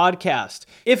of the podcast.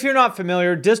 If you're not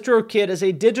familiar, DistroKid is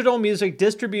a digital music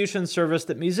distribution service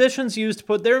that musicians use to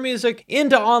put their music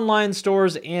into online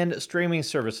stores and streaming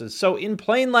services. So in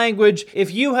plain language,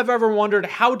 if you have ever wondered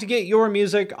how to get your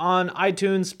music on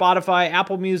iTunes, Spotify,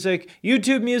 Apple Music,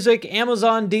 YouTube Music,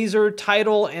 Amazon, Deezer,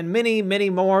 Tidal, and many, many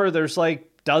more, there's like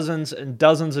dozens and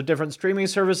dozens of different streaming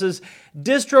services,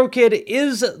 DistroKid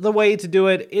is the way to do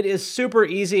it. It is super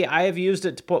easy. I have used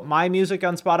it to put my music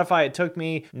on Spotify. It took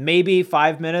me maybe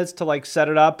 5 minutes to like set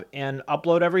it up and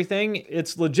upload everything.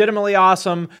 It's legitimately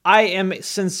awesome. I am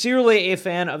sincerely a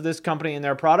fan of this company and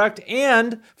their product.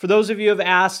 And for those of you who have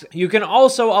asked, you can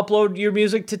also upload your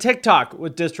music to TikTok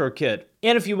with DistroKid.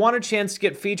 And if you want a chance to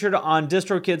get featured on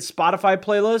DistroKid's Spotify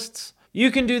playlists, you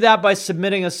can do that by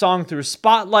submitting a song through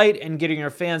Spotlight and getting your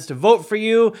fans to vote for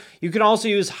you. You can also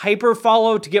use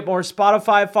Hyperfollow to get more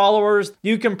Spotify followers.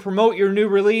 You can promote your new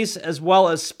release as well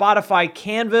as Spotify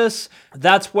Canvas.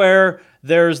 That's where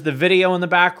there's the video in the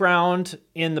background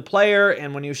in the player,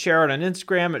 and when you share it on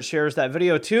Instagram, it shares that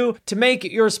video too to make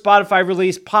your Spotify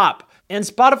release pop. And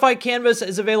Spotify Canvas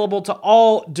is available to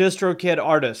all DistroKid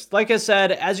artists. Like I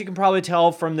said, as you can probably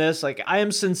tell from this, like I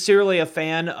am sincerely a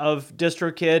fan of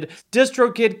DistroKid.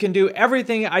 DistroKid can do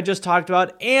everything I just talked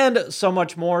about and so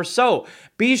much more. So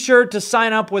be sure to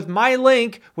sign up with my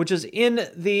link, which is in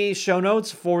the show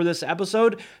notes for this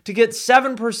episode, to get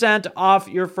 7% off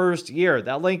your first year.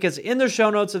 That link is in the show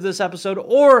notes of this episode,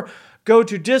 or go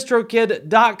to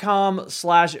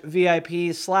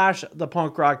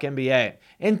distrokid.com/VIP/thepunkrockMBA.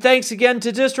 And thanks again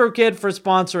to DistroKid for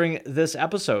sponsoring this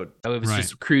episode. It was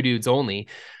just crew dudes only.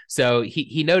 So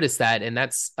he noticed that, and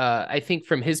that's I think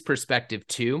from his perspective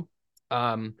too.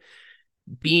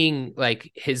 Being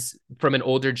like from an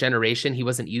older generation, he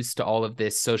wasn't used to all of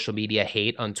this social media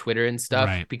hate on Twitter and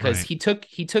stuff, because he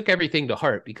took everything to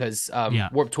heart, because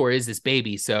Warped Tour is this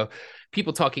baby. So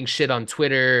people talking shit on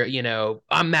Twitter,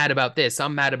 I'm mad about this,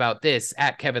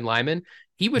 at Kevin Lyman.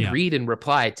 He would read and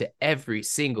reply to every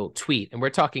single tweet, and we're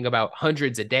talking about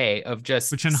hundreds a day of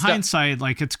just which in hindsight,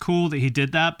 like, it's cool that he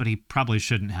did that, but he probably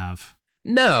shouldn't have.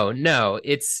 No,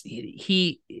 it's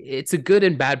a good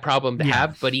and bad problem to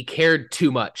have, but he cared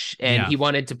too much, and he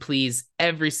wanted to please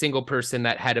every single person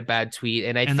that had a bad tweet.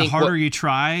 And I think the harder you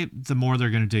try, the more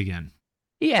they're going to dig in.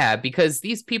 Yeah, because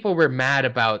these people were mad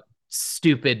about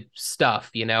stupid stuff.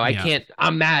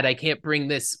 I'm mad. I can't bring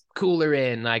this cooler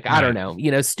in. Like, I don't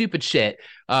know, stupid shit.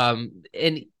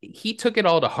 And he took it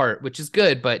all to heart, which is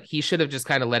good, but he should have just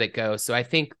kind of let it go. So I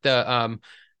think the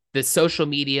social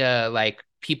media, like,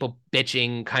 people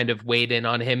bitching kind of weighed in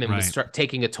on him and was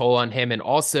taking a toll on him. And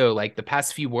also, like, the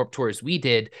past few Warped Tours we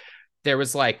did, there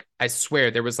was like, I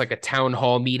swear there was like a town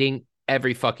hall meeting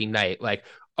every fucking night. Like,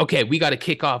 okay, we got to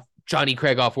kick off Johnny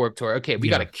Craig off Warped Tour. Okay, we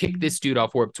got to kick this dude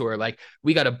off Warped Tour. Like,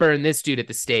 we got to burn this dude at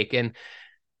the stake. And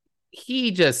he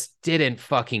just didn't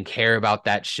fucking care about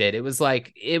that shit. It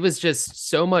was just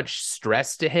so much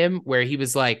stress to him, where he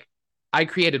was like, I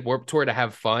created Warped Tour to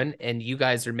have fun, and you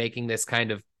guys are making this kind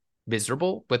of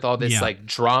miserable with all this like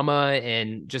drama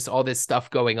and just all this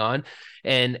stuff going on.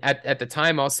 And at the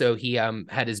time also, he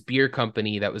had his beer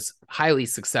company that was highly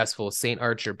successful, St.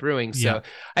 Archer Brewing. So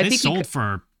I think sold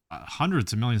for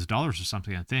hundreds of millions of dollars or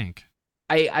something, I think.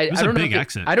 I don't know.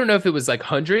 Exit. I don't know if it was like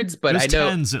hundreds, but I know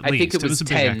tens at I least. think it was a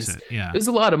tens. Big exit. Yeah. It was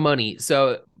a lot of money.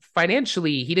 So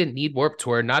financially, he didn't need Warped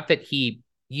Tour. Not that he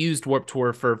used Warped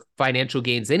Tour for financial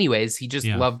gains anyways. He just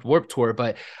loved Warped Tour.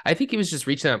 But I think he was just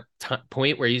reaching a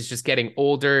point where he's just getting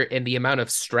older, and the amount of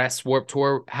stress Warped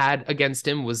Tour had against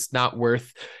him was not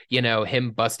worth,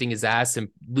 him busting his ass and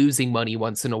losing money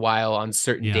once in a while on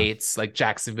certain dates like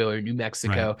Jacksonville or New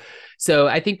Mexico. So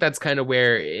I think that's kind of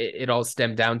where it all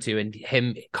stemmed down to, and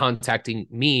him contacting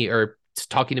me or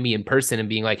talking to me in person and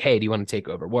being like, hey, do you want to take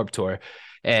over Warped Tour?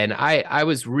 And I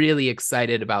was really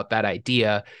excited about that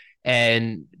idea.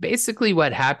 And basically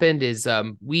what happened is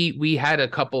we had a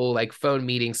couple like phone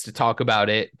meetings to talk about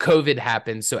it. COVID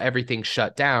happened, so everything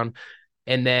shut down.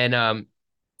 And then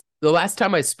the last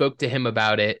time I spoke to him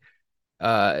about it,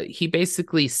 he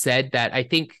basically said that I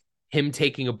think him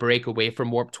taking a break away from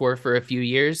Warped Tour for a few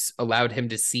years allowed him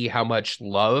to see how much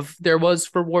love there was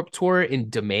for Warped Tour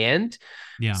in demand.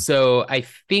 Yeah. So I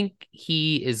think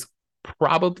he is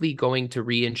probably going to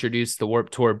reintroduce the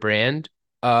Warped Tour brand.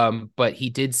 But he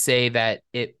did say that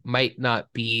it might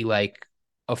not be like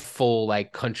a full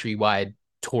like countrywide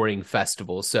touring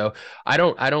festival. So I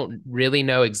don't really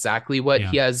know exactly what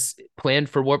he has planned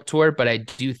for Warped Tour, but I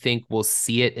do think we'll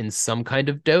see it in some kind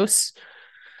of dose.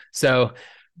 So,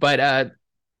 but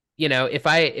if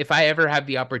I ever have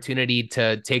the opportunity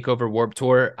to take over Warped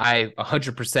Tour, I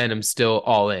 100% am still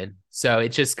all in. So it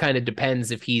just kind of depends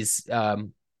if he's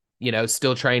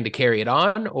still trying to carry it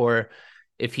on, or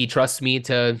if he trusts me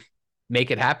to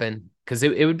make it happen, because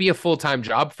it would be a full-time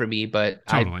job for me, but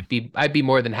totally. I'd be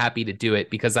more than happy to do it,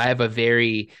 because I have a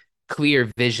very clear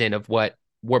vision of what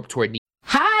Warped Tour needs.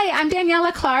 Hi, I'm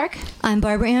Daniela Clark. I'm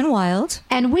Barbara Ann Wild.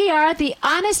 And we are the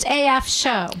Honest AF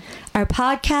Show. Our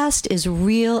podcast is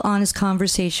real, honest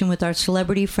conversation with our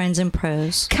celebrity friends and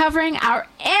pros. Covering our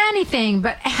anything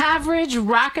but average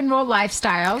rock and roll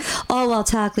lifestyles. All while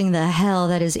tackling the hell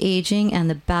that is aging and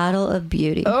the battle of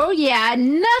beauty. Oh yeah,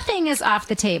 nothing is off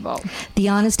the table. The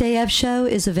Honest AF Show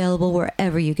is available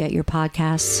wherever you get your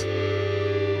podcasts.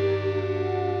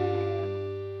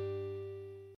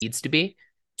 Needs to be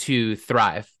to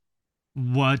thrive.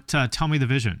 What? Tell me the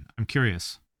vision. I'm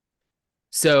curious.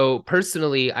 So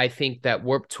personally, I think that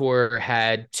Warped Tour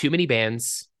had too many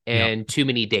bands and too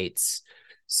many dates.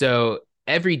 So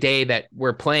every day that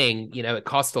we're playing, it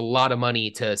costs a lot of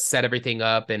money to set everything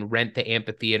up and rent the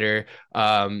amphitheater,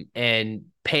 and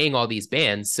paying all these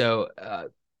bands. So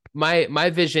my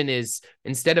vision is,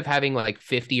 instead of having like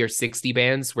 50 or 60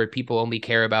 bands where people only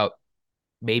care about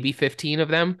maybe 15 of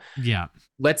them,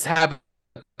 let's have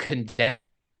a condensed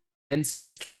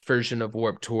version of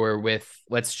Warped Tour with,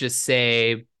 let's just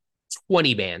say,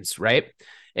 20 bands, right?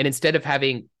 And instead of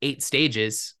having 8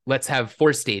 stages, let's have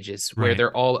 4 stages where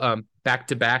they're all back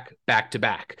to back.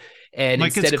 And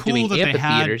like, instead it's of cool doing that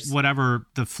amphitheaters, they had whatever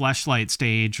the Fleshlight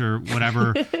stage or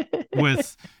whatever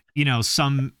with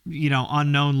some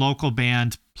unknown local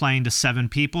band playing to 7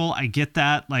 people. I get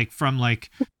that, like, from like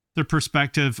the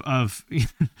perspective of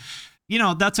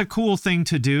that's a cool thing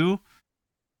to do.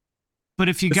 But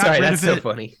if you got Sorry, rid that's of it, so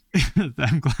funny.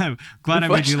 I'm glad I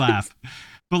made you laugh.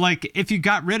 But like, if you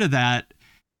got rid of that,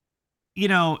 you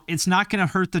know, it's not going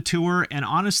to hurt the tour. And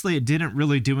honestly, it didn't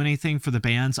really do anything for the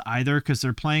bands either, because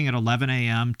they're playing at 11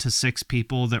 a.m. to 6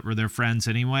 people that were their friends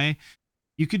anyway.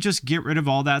 You could just get rid of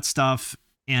all that stuff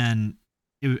and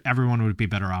everyone would be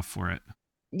better off for it.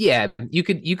 Yeah, you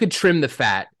could trim the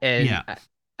fat. And yeah.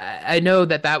 I know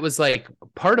that was like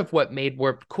part of what made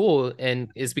Warped cool, and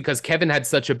is because Kevin had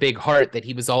such a big heart that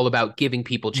he was all about giving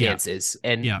people chances.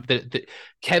 And the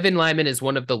Kevin Lyman is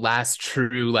one of the last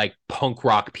true like punk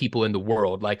rock people in the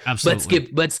world. Like, absolutely.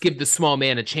 let's give the small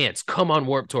man a chance. Come on,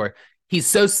 Warped Tour. He's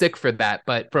so sick for that.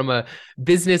 But from a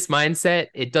business mindset,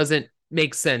 it doesn't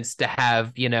make sense to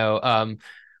have, you know,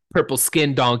 purple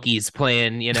skin donkeys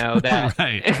playing, you know, that.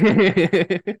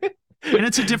 Right. And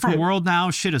it's a different world now.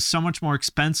 Shit is so much more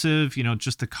expensive. You know,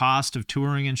 just the cost of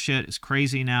touring and shit is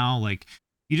crazy now. Like,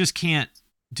 you just can't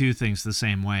do things the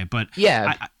same way. But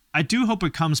yeah, I do hope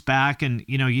it comes back. And,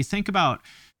 you know, you think about,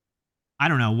 I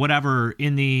don't know, whatever,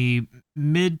 in the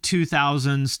mid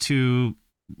 2000s to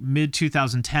mid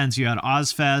 2010s, you had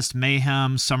Ozfest,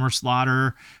 Mayhem, Summer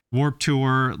Slaughter, Warped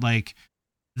Tour. Like,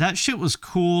 that shit was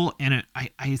cool. And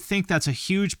I think that's a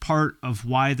huge part of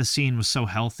why the scene was so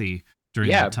healthy during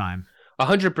that time.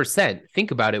 100%.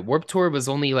 Think about it. Warped Tour was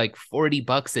only like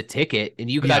 $40 a ticket, and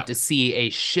you got to see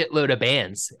a shitload of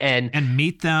bands and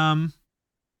meet them.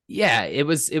 Yeah, it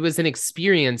was an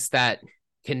experience that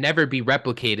can never be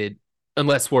replicated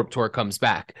unless Warped Tour comes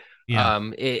back.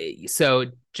 Yeah. So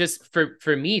just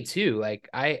for me too, like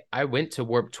I went to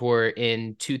Warped Tour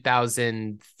in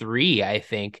 2003, I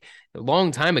think, a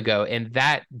long time ago, and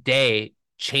that day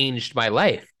changed my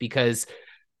life because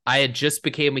I had just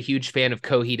became a huge fan of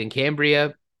Coheed and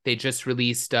Cambria. They just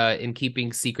released In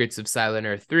Keeping Secrets of Silent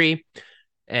Earth 3.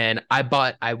 And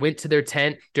I went to their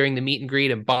tent during the meet and greet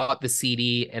and bought the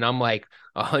CD. And I'm like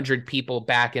 100 people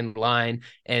back in line.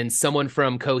 And someone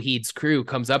from Coheed's crew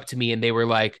comes up to me and they were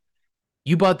like,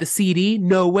 "You bought the CD?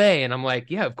 No way." And I'm like,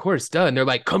 "Yeah, of course, duh." And they're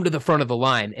like, "Come to the front of the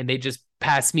line." And they just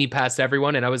passed me past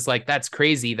everyone. And I was like, that's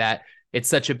crazy that it's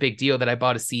such a big deal that I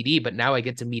bought a CD, but now I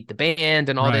get to meet the band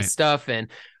and all this stuff. And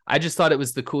I just thought it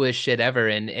was the coolest shit ever.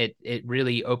 And it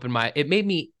really opened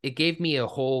it gave me a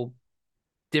whole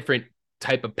different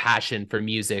type of passion for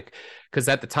music. Cause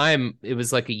at the time it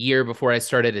was like a year before I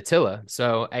started Attila.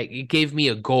 So it gave me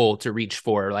a goal to reach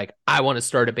for, like, I want to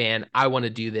start a band. I want to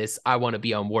do this. I want to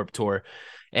be on Warped Tour.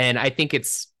 And I think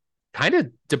it's kind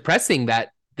of depressing that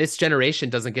this generation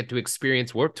doesn't get to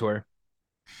experience Warped Tour.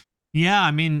 Yeah.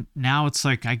 I mean, now it's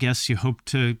like, I guess you hope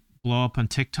to blow up on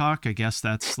TikTok. I guess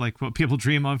that's like what people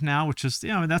dream of now, which is, you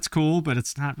know, that's cool, but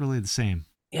it's not really the same.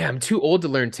 Yeah, I'm too old to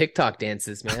learn TikTok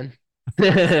dances, man.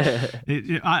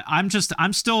 I'm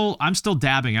still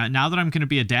dabbing. Now that I'm going to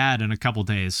be a dad in a couple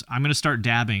days, I'm going to start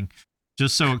dabbing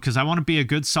just so, because I want to be a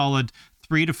good solid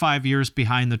 3 to 5 years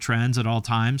behind the trends at all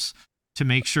times to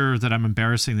make sure that I'm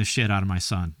embarrassing the shit out of my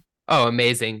son. Oh,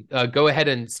 amazing. Go ahead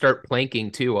and start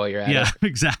planking too while you're at it. Yeah,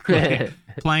 exactly.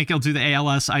 Plank, I'll do the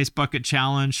ALS Ice Bucket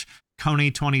Challenge, Coney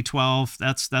 2012.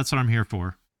 That's what I'm here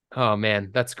for. Oh, man,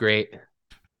 that's great.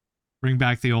 Bring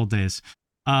back the old days.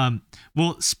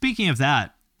 Well, speaking of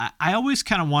that, I always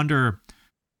kind of wonder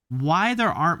why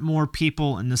there aren't more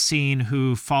people in the scene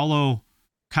who follow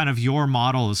kind of your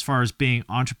model as far as being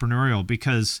entrepreneurial,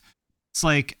 because it's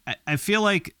like, I feel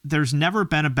like there's never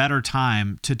been a better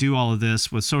time to do all of this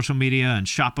with social media and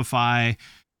Shopify.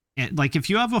 And like, if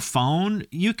you have a phone,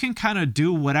 you can kind of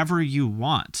do whatever you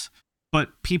want, but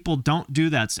people don't do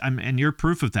that. And you're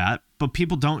proof of that, but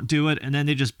people don't do it. And then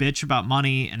they just bitch about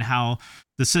money and how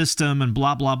the system and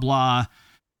blah, blah, blah,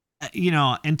 you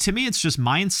know. And to me, it's just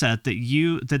mindset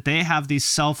that they have these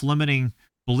self-limiting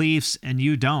beliefs and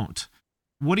you don't.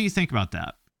 What do you think about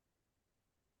that?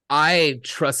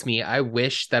 Trust me, I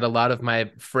wish that a lot of my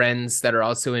friends that are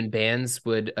also in bands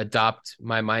would adopt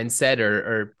my mindset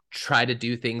or try to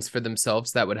do things for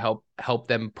themselves that would help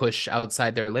them push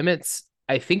outside their limits.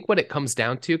 I think what it comes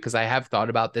down to, because I have thought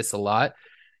about this a lot,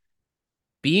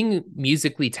 being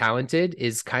musically talented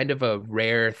is kind of a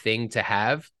rare thing to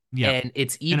have. Yeah. And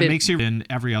it makes you in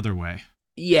every other way.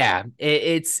 Yeah.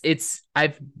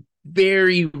 I've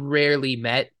very rarely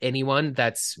met anyone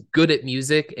that's good at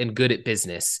music and good at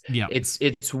business. Yeah.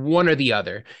 It's one or the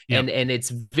other. Yep. And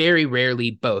it's very rarely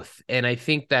both. And I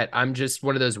think that I'm just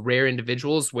one of those rare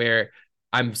individuals where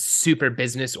I'm super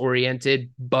business oriented,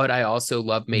 but I also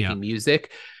love making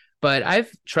music. But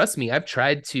trust me, I've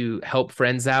tried to help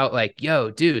friends out. Like, yo,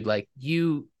 dude, like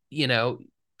you know,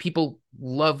 people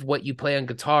love what you play on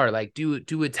guitar. Like do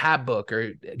a tab book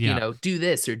or, you know, do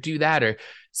this or do that or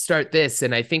start this.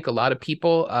 And I think a lot of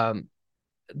people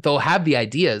they'll have the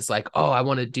ideas like, oh, I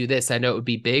want to do this. I know it would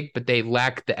be big, but they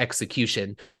lack the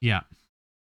execution. Yeah.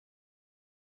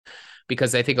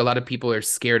 Because I think a lot of people are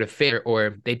scared of failure,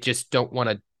 or they just don't want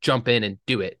to jump in and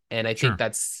do it. And I think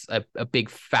that's a big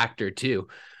factor too.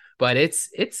 But it's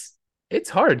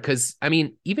hard because, I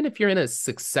mean, even if you're in a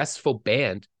successful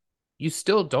band, you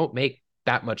still don't make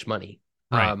that much money.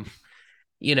 Right.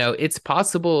 You know, it's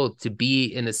possible to be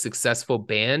in a successful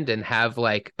band and have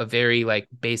like a very like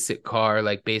basic car,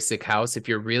 like basic house if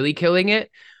you're really killing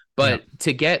it. But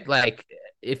to get like,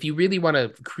 if you really want to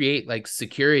create like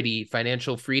security,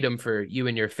 financial freedom for you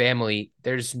and your family,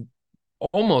 there's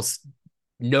almost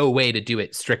no way to do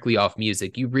it strictly off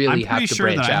music. You really have to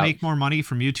branch out. I make more money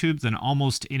from YouTube than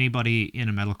almost anybody in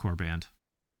a metalcore band.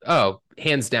 Oh,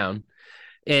 hands down.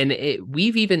 And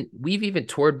we've even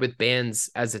toured with bands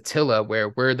as Attila, where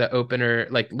we're the opener,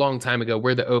 like long time ago,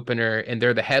 we're the opener and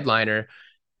they're the headliner.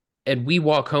 And we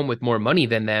walk home with more money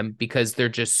than them because they're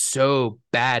just so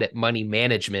bad at money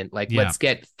management. Like, let's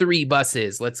get 3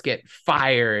 buses, let's get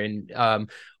fire and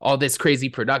all this crazy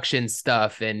production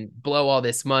stuff and blow all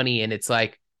this money. And it's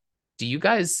like, do you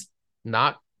guys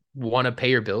not want to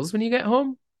pay your bills when you get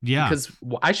home? Yeah. Because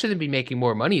I shouldn't be making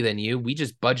more money than you. We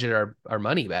just budget our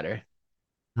money better.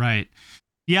 Right.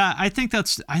 Yeah, I think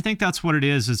that's what it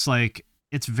is. It's like,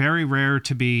 it's very rare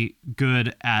to be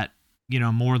good at,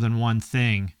 more than one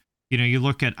thing. You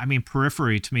look at,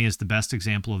 Periphery to me is the best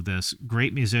example of this.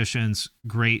 Great musicians,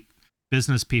 great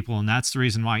business people. And that's the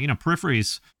reason why,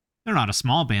 Periphery's, they're not a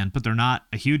small band, but they're not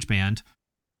a huge band.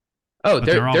 Oh,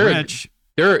 they're all rich.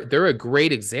 They're a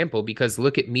great example because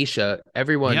look at Misha.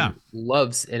 Everyone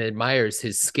loves and admires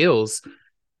his skills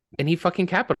and he fucking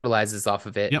capitalizes off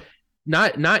of it. Yep.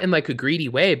 Not in like a greedy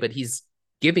way, but he's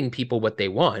giving people what they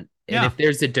want. And if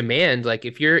there's a demand, like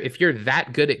if you're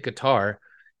that good at guitar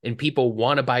and people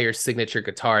want to buy your signature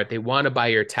guitar, they want to buy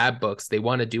your tab books, they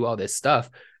want to do all this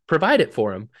stuff, provide it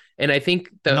for them. And I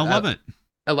think they'll love it.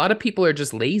 A lot of people are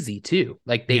just lazy too.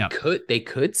 Like they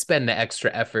could spend the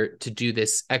extra effort to do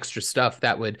this extra stuff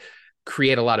that would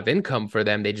create a lot of income for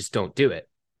them. They just don't do it.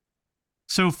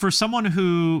 So for someone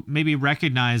who maybe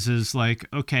recognizes like,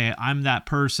 okay, I'm that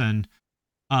person,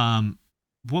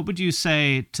 what would you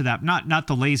say to that? Not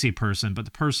the lazy person, but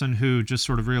the person who just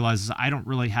sort of realizes I don't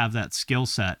really have that skill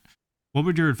set. What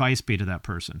would your advice be to that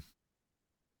person?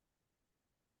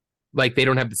 Like they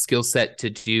don't have the skill set to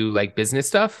do like business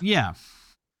stuff? Yeah.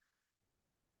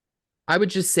 I would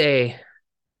just say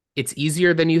it's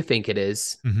easier than you think it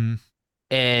is. Mm-hmm.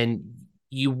 And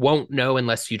you won't know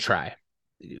unless you try.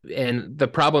 And the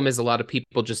problem is a lot of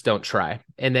people just don't try.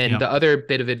 And then the other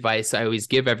bit of advice I always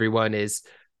give everyone is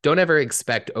don't ever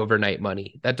expect overnight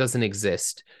money. That doesn't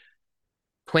exist.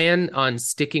 Plan on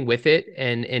sticking with it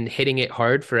and hitting it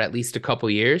hard for at least a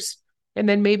couple years. And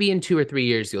then maybe in 2 or 3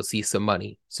 years, you'll see some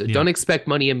money. So don't expect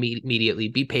money immediately.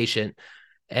 Be patient.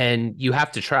 And you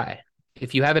have to try.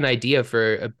 If you have an idea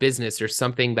for a business or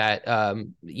something that,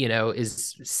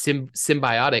 is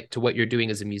symbiotic to what you're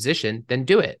doing as a musician, then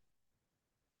do it.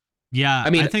 Yeah,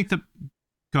 I think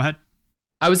go ahead.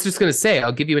 I was just going to say,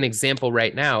 I'll give you an example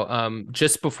right now.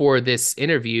 Just before this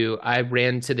interview, I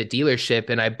ran to the dealership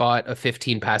and I bought a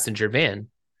 15-passenger van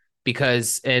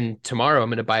and tomorrow I'm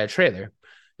going to buy a trailer.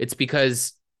 It's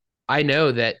because I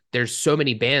know that there's so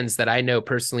many bands that I know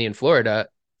personally in Florida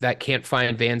that can't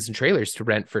find vans and trailers to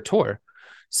rent for tour.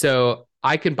 So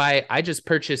I just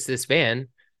purchased this van.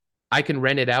 I can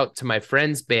rent it out to my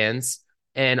friends' bands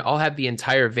and I'll have the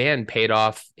entire van paid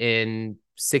off in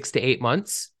 6 to 8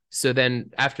 months. So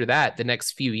then after that, the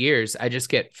next few years, I just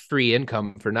get free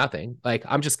income for nothing. Like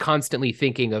I'm just constantly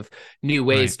thinking of new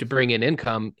ways to bring in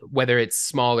income, whether it's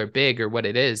small or big or what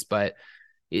it is. But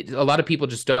a lot of people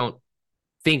just don't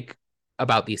think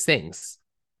about these things.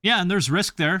 Yeah. And there's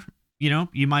risk there.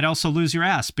 You might also lose your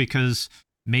ass because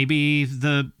maybe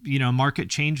the, market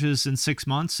changes in 6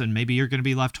 months and maybe you're going to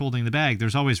be left holding the bag.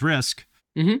 There's always risk.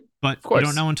 Mm-hmm. But you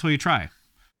don't know until you try.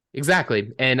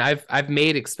 Exactly. And I've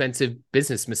made expensive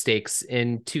business mistakes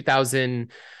in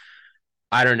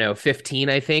 2015,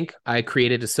 I think. I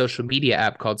created a social media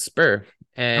app called Spur.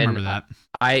 And I remember that.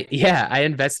 I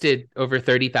invested over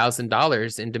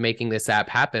 $30,000 into making this app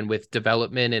happen with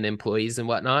development and employees and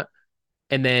whatnot.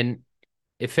 And then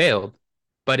it failed.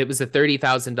 But it was a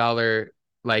 $30,000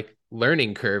 like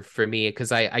learning curve for me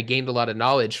because I gained a lot of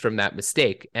knowledge from that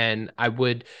mistake. And I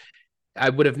would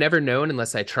have never known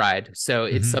unless I tried. So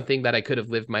it's something that I could have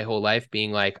lived my whole life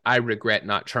being like, I regret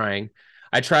not trying.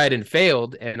 I tried and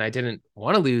failed and I didn't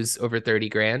want to lose over 30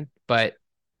 grand, but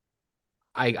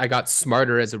I got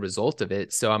smarter as a result of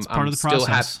it. So I'm still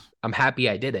happy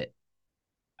I did it.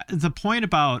 the point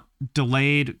about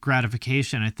delayed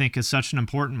gratification, I think, is such an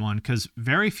important one because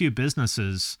very few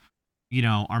businesses,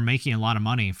 are making a lot of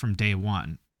money from day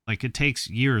one. Like it takes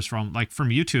years from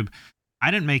YouTube.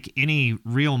 I didn't make any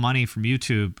real money from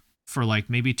YouTube for like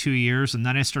maybe 2 years. And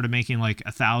then I started making like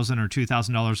 $1,000 or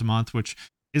 $2,000 a month, which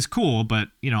is cool. But,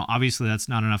 obviously that's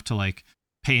not enough to like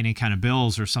pay any kind of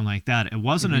bills or something like that. It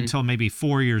wasn't until maybe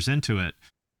 4 years into it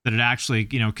that it actually,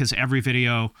 because every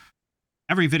video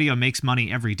makes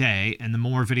money every day. And the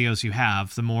more videos you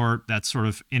have, the more that sort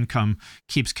of income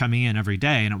keeps coming in every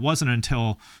day. And it wasn't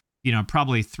until,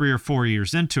 probably 3 or 4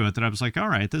 years into it that I was like, all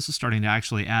right, this is starting to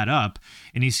actually add up.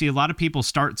 And you see a lot of people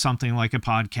start something like a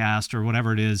podcast or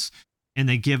whatever it is, and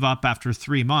they give up after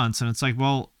 3 months. And it's like,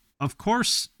 well, of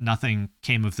course nothing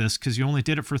came of this because you only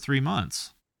did it for 3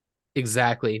 months.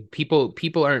 Exactly. People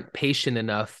aren't patient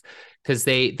enough because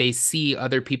they see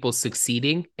other people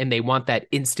succeeding and they want that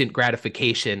instant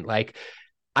gratification. Like,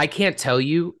 I can't tell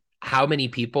you how many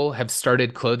people have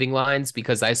started clothing lines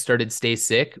because I started Stay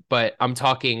Sick, but I'm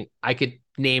talking, I could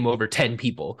name over 10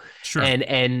 people. Sure.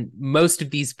 And most of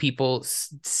these people,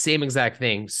 same exact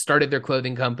thing, started their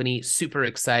clothing company, super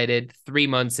excited, 3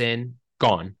 months in,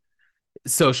 gone.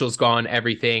 Social's gone,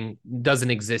 everything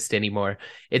doesn't exist anymore.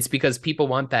 It's because people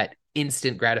want that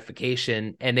instant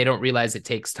gratification and they don't realize it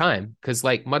takes time. Because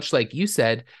much like you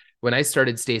said, when I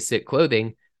started Stay Sick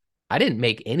clothing, I didn't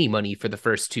make any money for the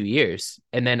first 2 years.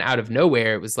 And then out of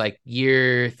nowhere, it was like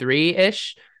year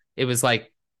 3-ish. It was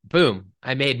like, boom,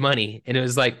 I made money. And it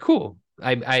was like, cool.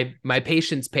 My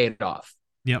patience paid off.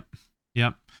 Yep.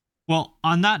 Well,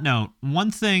 on that note,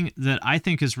 one thing that I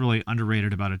think is really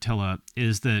underrated about Attila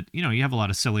is that, you have a lot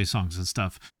of silly songs and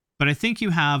stuff, but I think you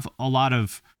have a lot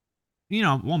of,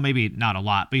 well, maybe not a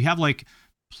lot, but you have like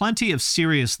plenty of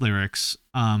serious lyrics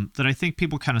that I think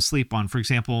people kind of sleep on. For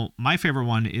example, my favorite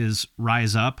one is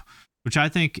Rise Up, which I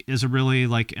think is a really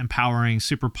like empowering,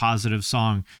 super positive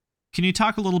song. Can you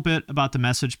talk a little bit about the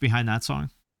message behind that song?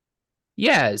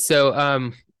 Yeah.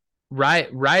 So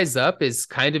Rise Up is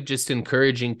kind of just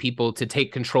encouraging people to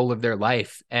take control of their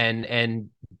life and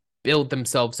build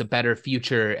themselves a better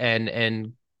future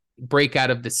and break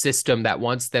out of the system that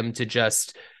wants them to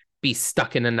just be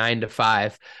stuck in a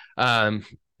 9-to-5.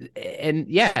 And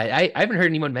yeah, I haven't heard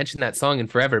anyone mention that song in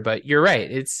forever, but you're right.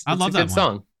 It's I love a that good one.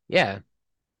 song. Yeah.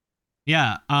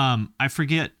 Yeah. I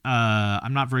forget.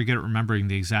 I'm not very good at remembering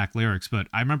the exact lyrics, but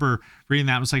I remember reading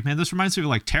that. I was like, man, this reminds me of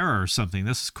like Terror or something.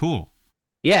 This is cool.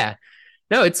 Yeah.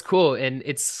 No, it's cool. And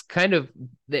it's kind of,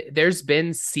 there's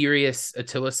been serious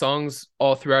Attila songs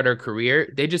all throughout our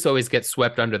career. They just always get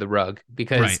swept under the rug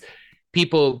because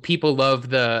people love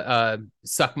the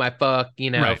suck my fuck,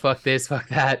 fuck this, fuck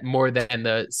that more than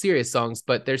the serious songs.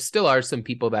 But there still are some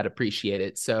people that appreciate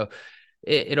it. So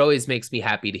it always makes me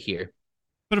happy to hear.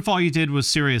 But if all you did was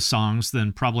serious songs,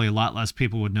 then probably a lot less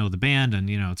people would know the band. And,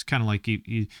 it's kind of like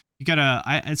you gotta,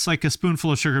 it's like a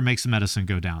spoonful of sugar makes the medicine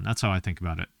go down. That's how I think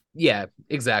about it. Yeah,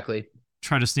 exactly.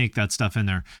 Try to sneak that stuff in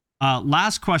there.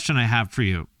 Last question I have for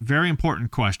you. Very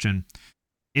important question.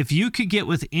 If you could get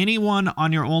with anyone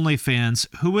on your OnlyFans,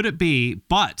 who would it be?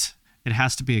 But it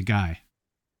has to be a guy.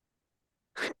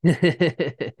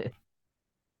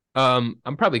 I'm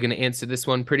probably going to answer this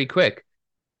one pretty quick.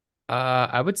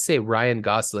 I would say Ryan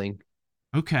Gosling.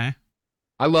 Okay.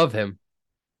 I love him.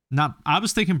 I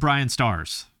was thinking Brian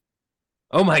Stars.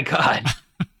 Oh my God.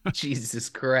 Jesus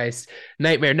Christ.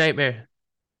 Nightmare.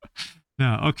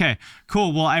 No. Okay,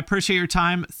 cool. Well, I appreciate your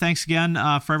time. Thanks again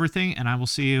for everything. And I will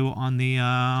see you on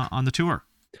the tour.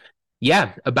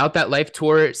 Yeah. About That Life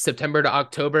tour, September to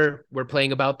October. We're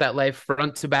playing About That Life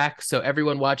front to back. So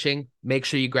everyone watching, make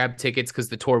sure you grab tickets because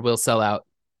the tour will sell out.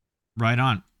 Right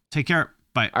on. Take care.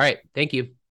 Bye. All right. Thank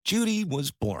you. Judy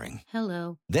was boring.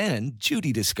 Hello. Then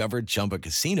Judy discovered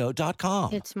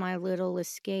ChumbaCasino.com. It's my little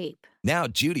escape. Now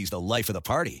Judy's the life of the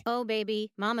party. Oh,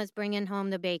 baby, mama's bringing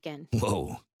home the bacon.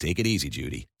 Whoa, take it easy,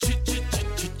 Judy.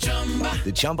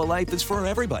 The Chumba life is for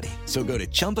everybody. So go to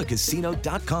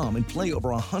ChumbaCasino.com and play over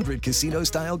 100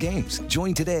 casino-style games.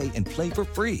 Join today and play for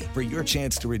free for your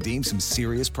chance to redeem some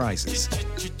serious prizes.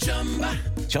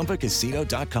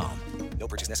 ChumbaCasino.com. No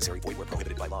purchase necessary. Void where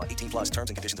prohibited by law. 18+ terms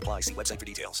and conditions apply. See website for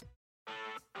details.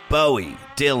 Bowie,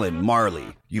 Dylan,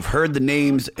 Marley. You've heard the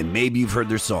names and maybe you've heard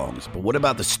their songs, but what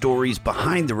about the stories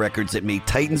behind the records that made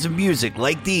titans of music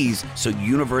like these so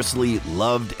universally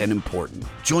loved and important?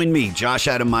 Join me, Josh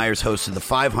Adam Myers, host of The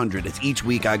 500, as each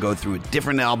week I go through a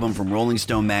different album from Rolling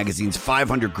Stone magazine's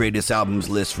 500 Greatest Albums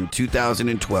list from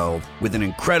 2012 with an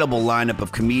incredible lineup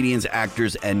of comedians,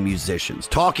 actors, and musicians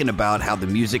talking about how the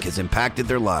music has impacted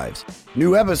their lives.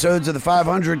 New episodes of The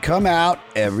 500 come out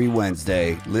every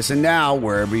Wednesday. Listen now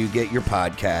wherever you get your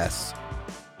podcasts.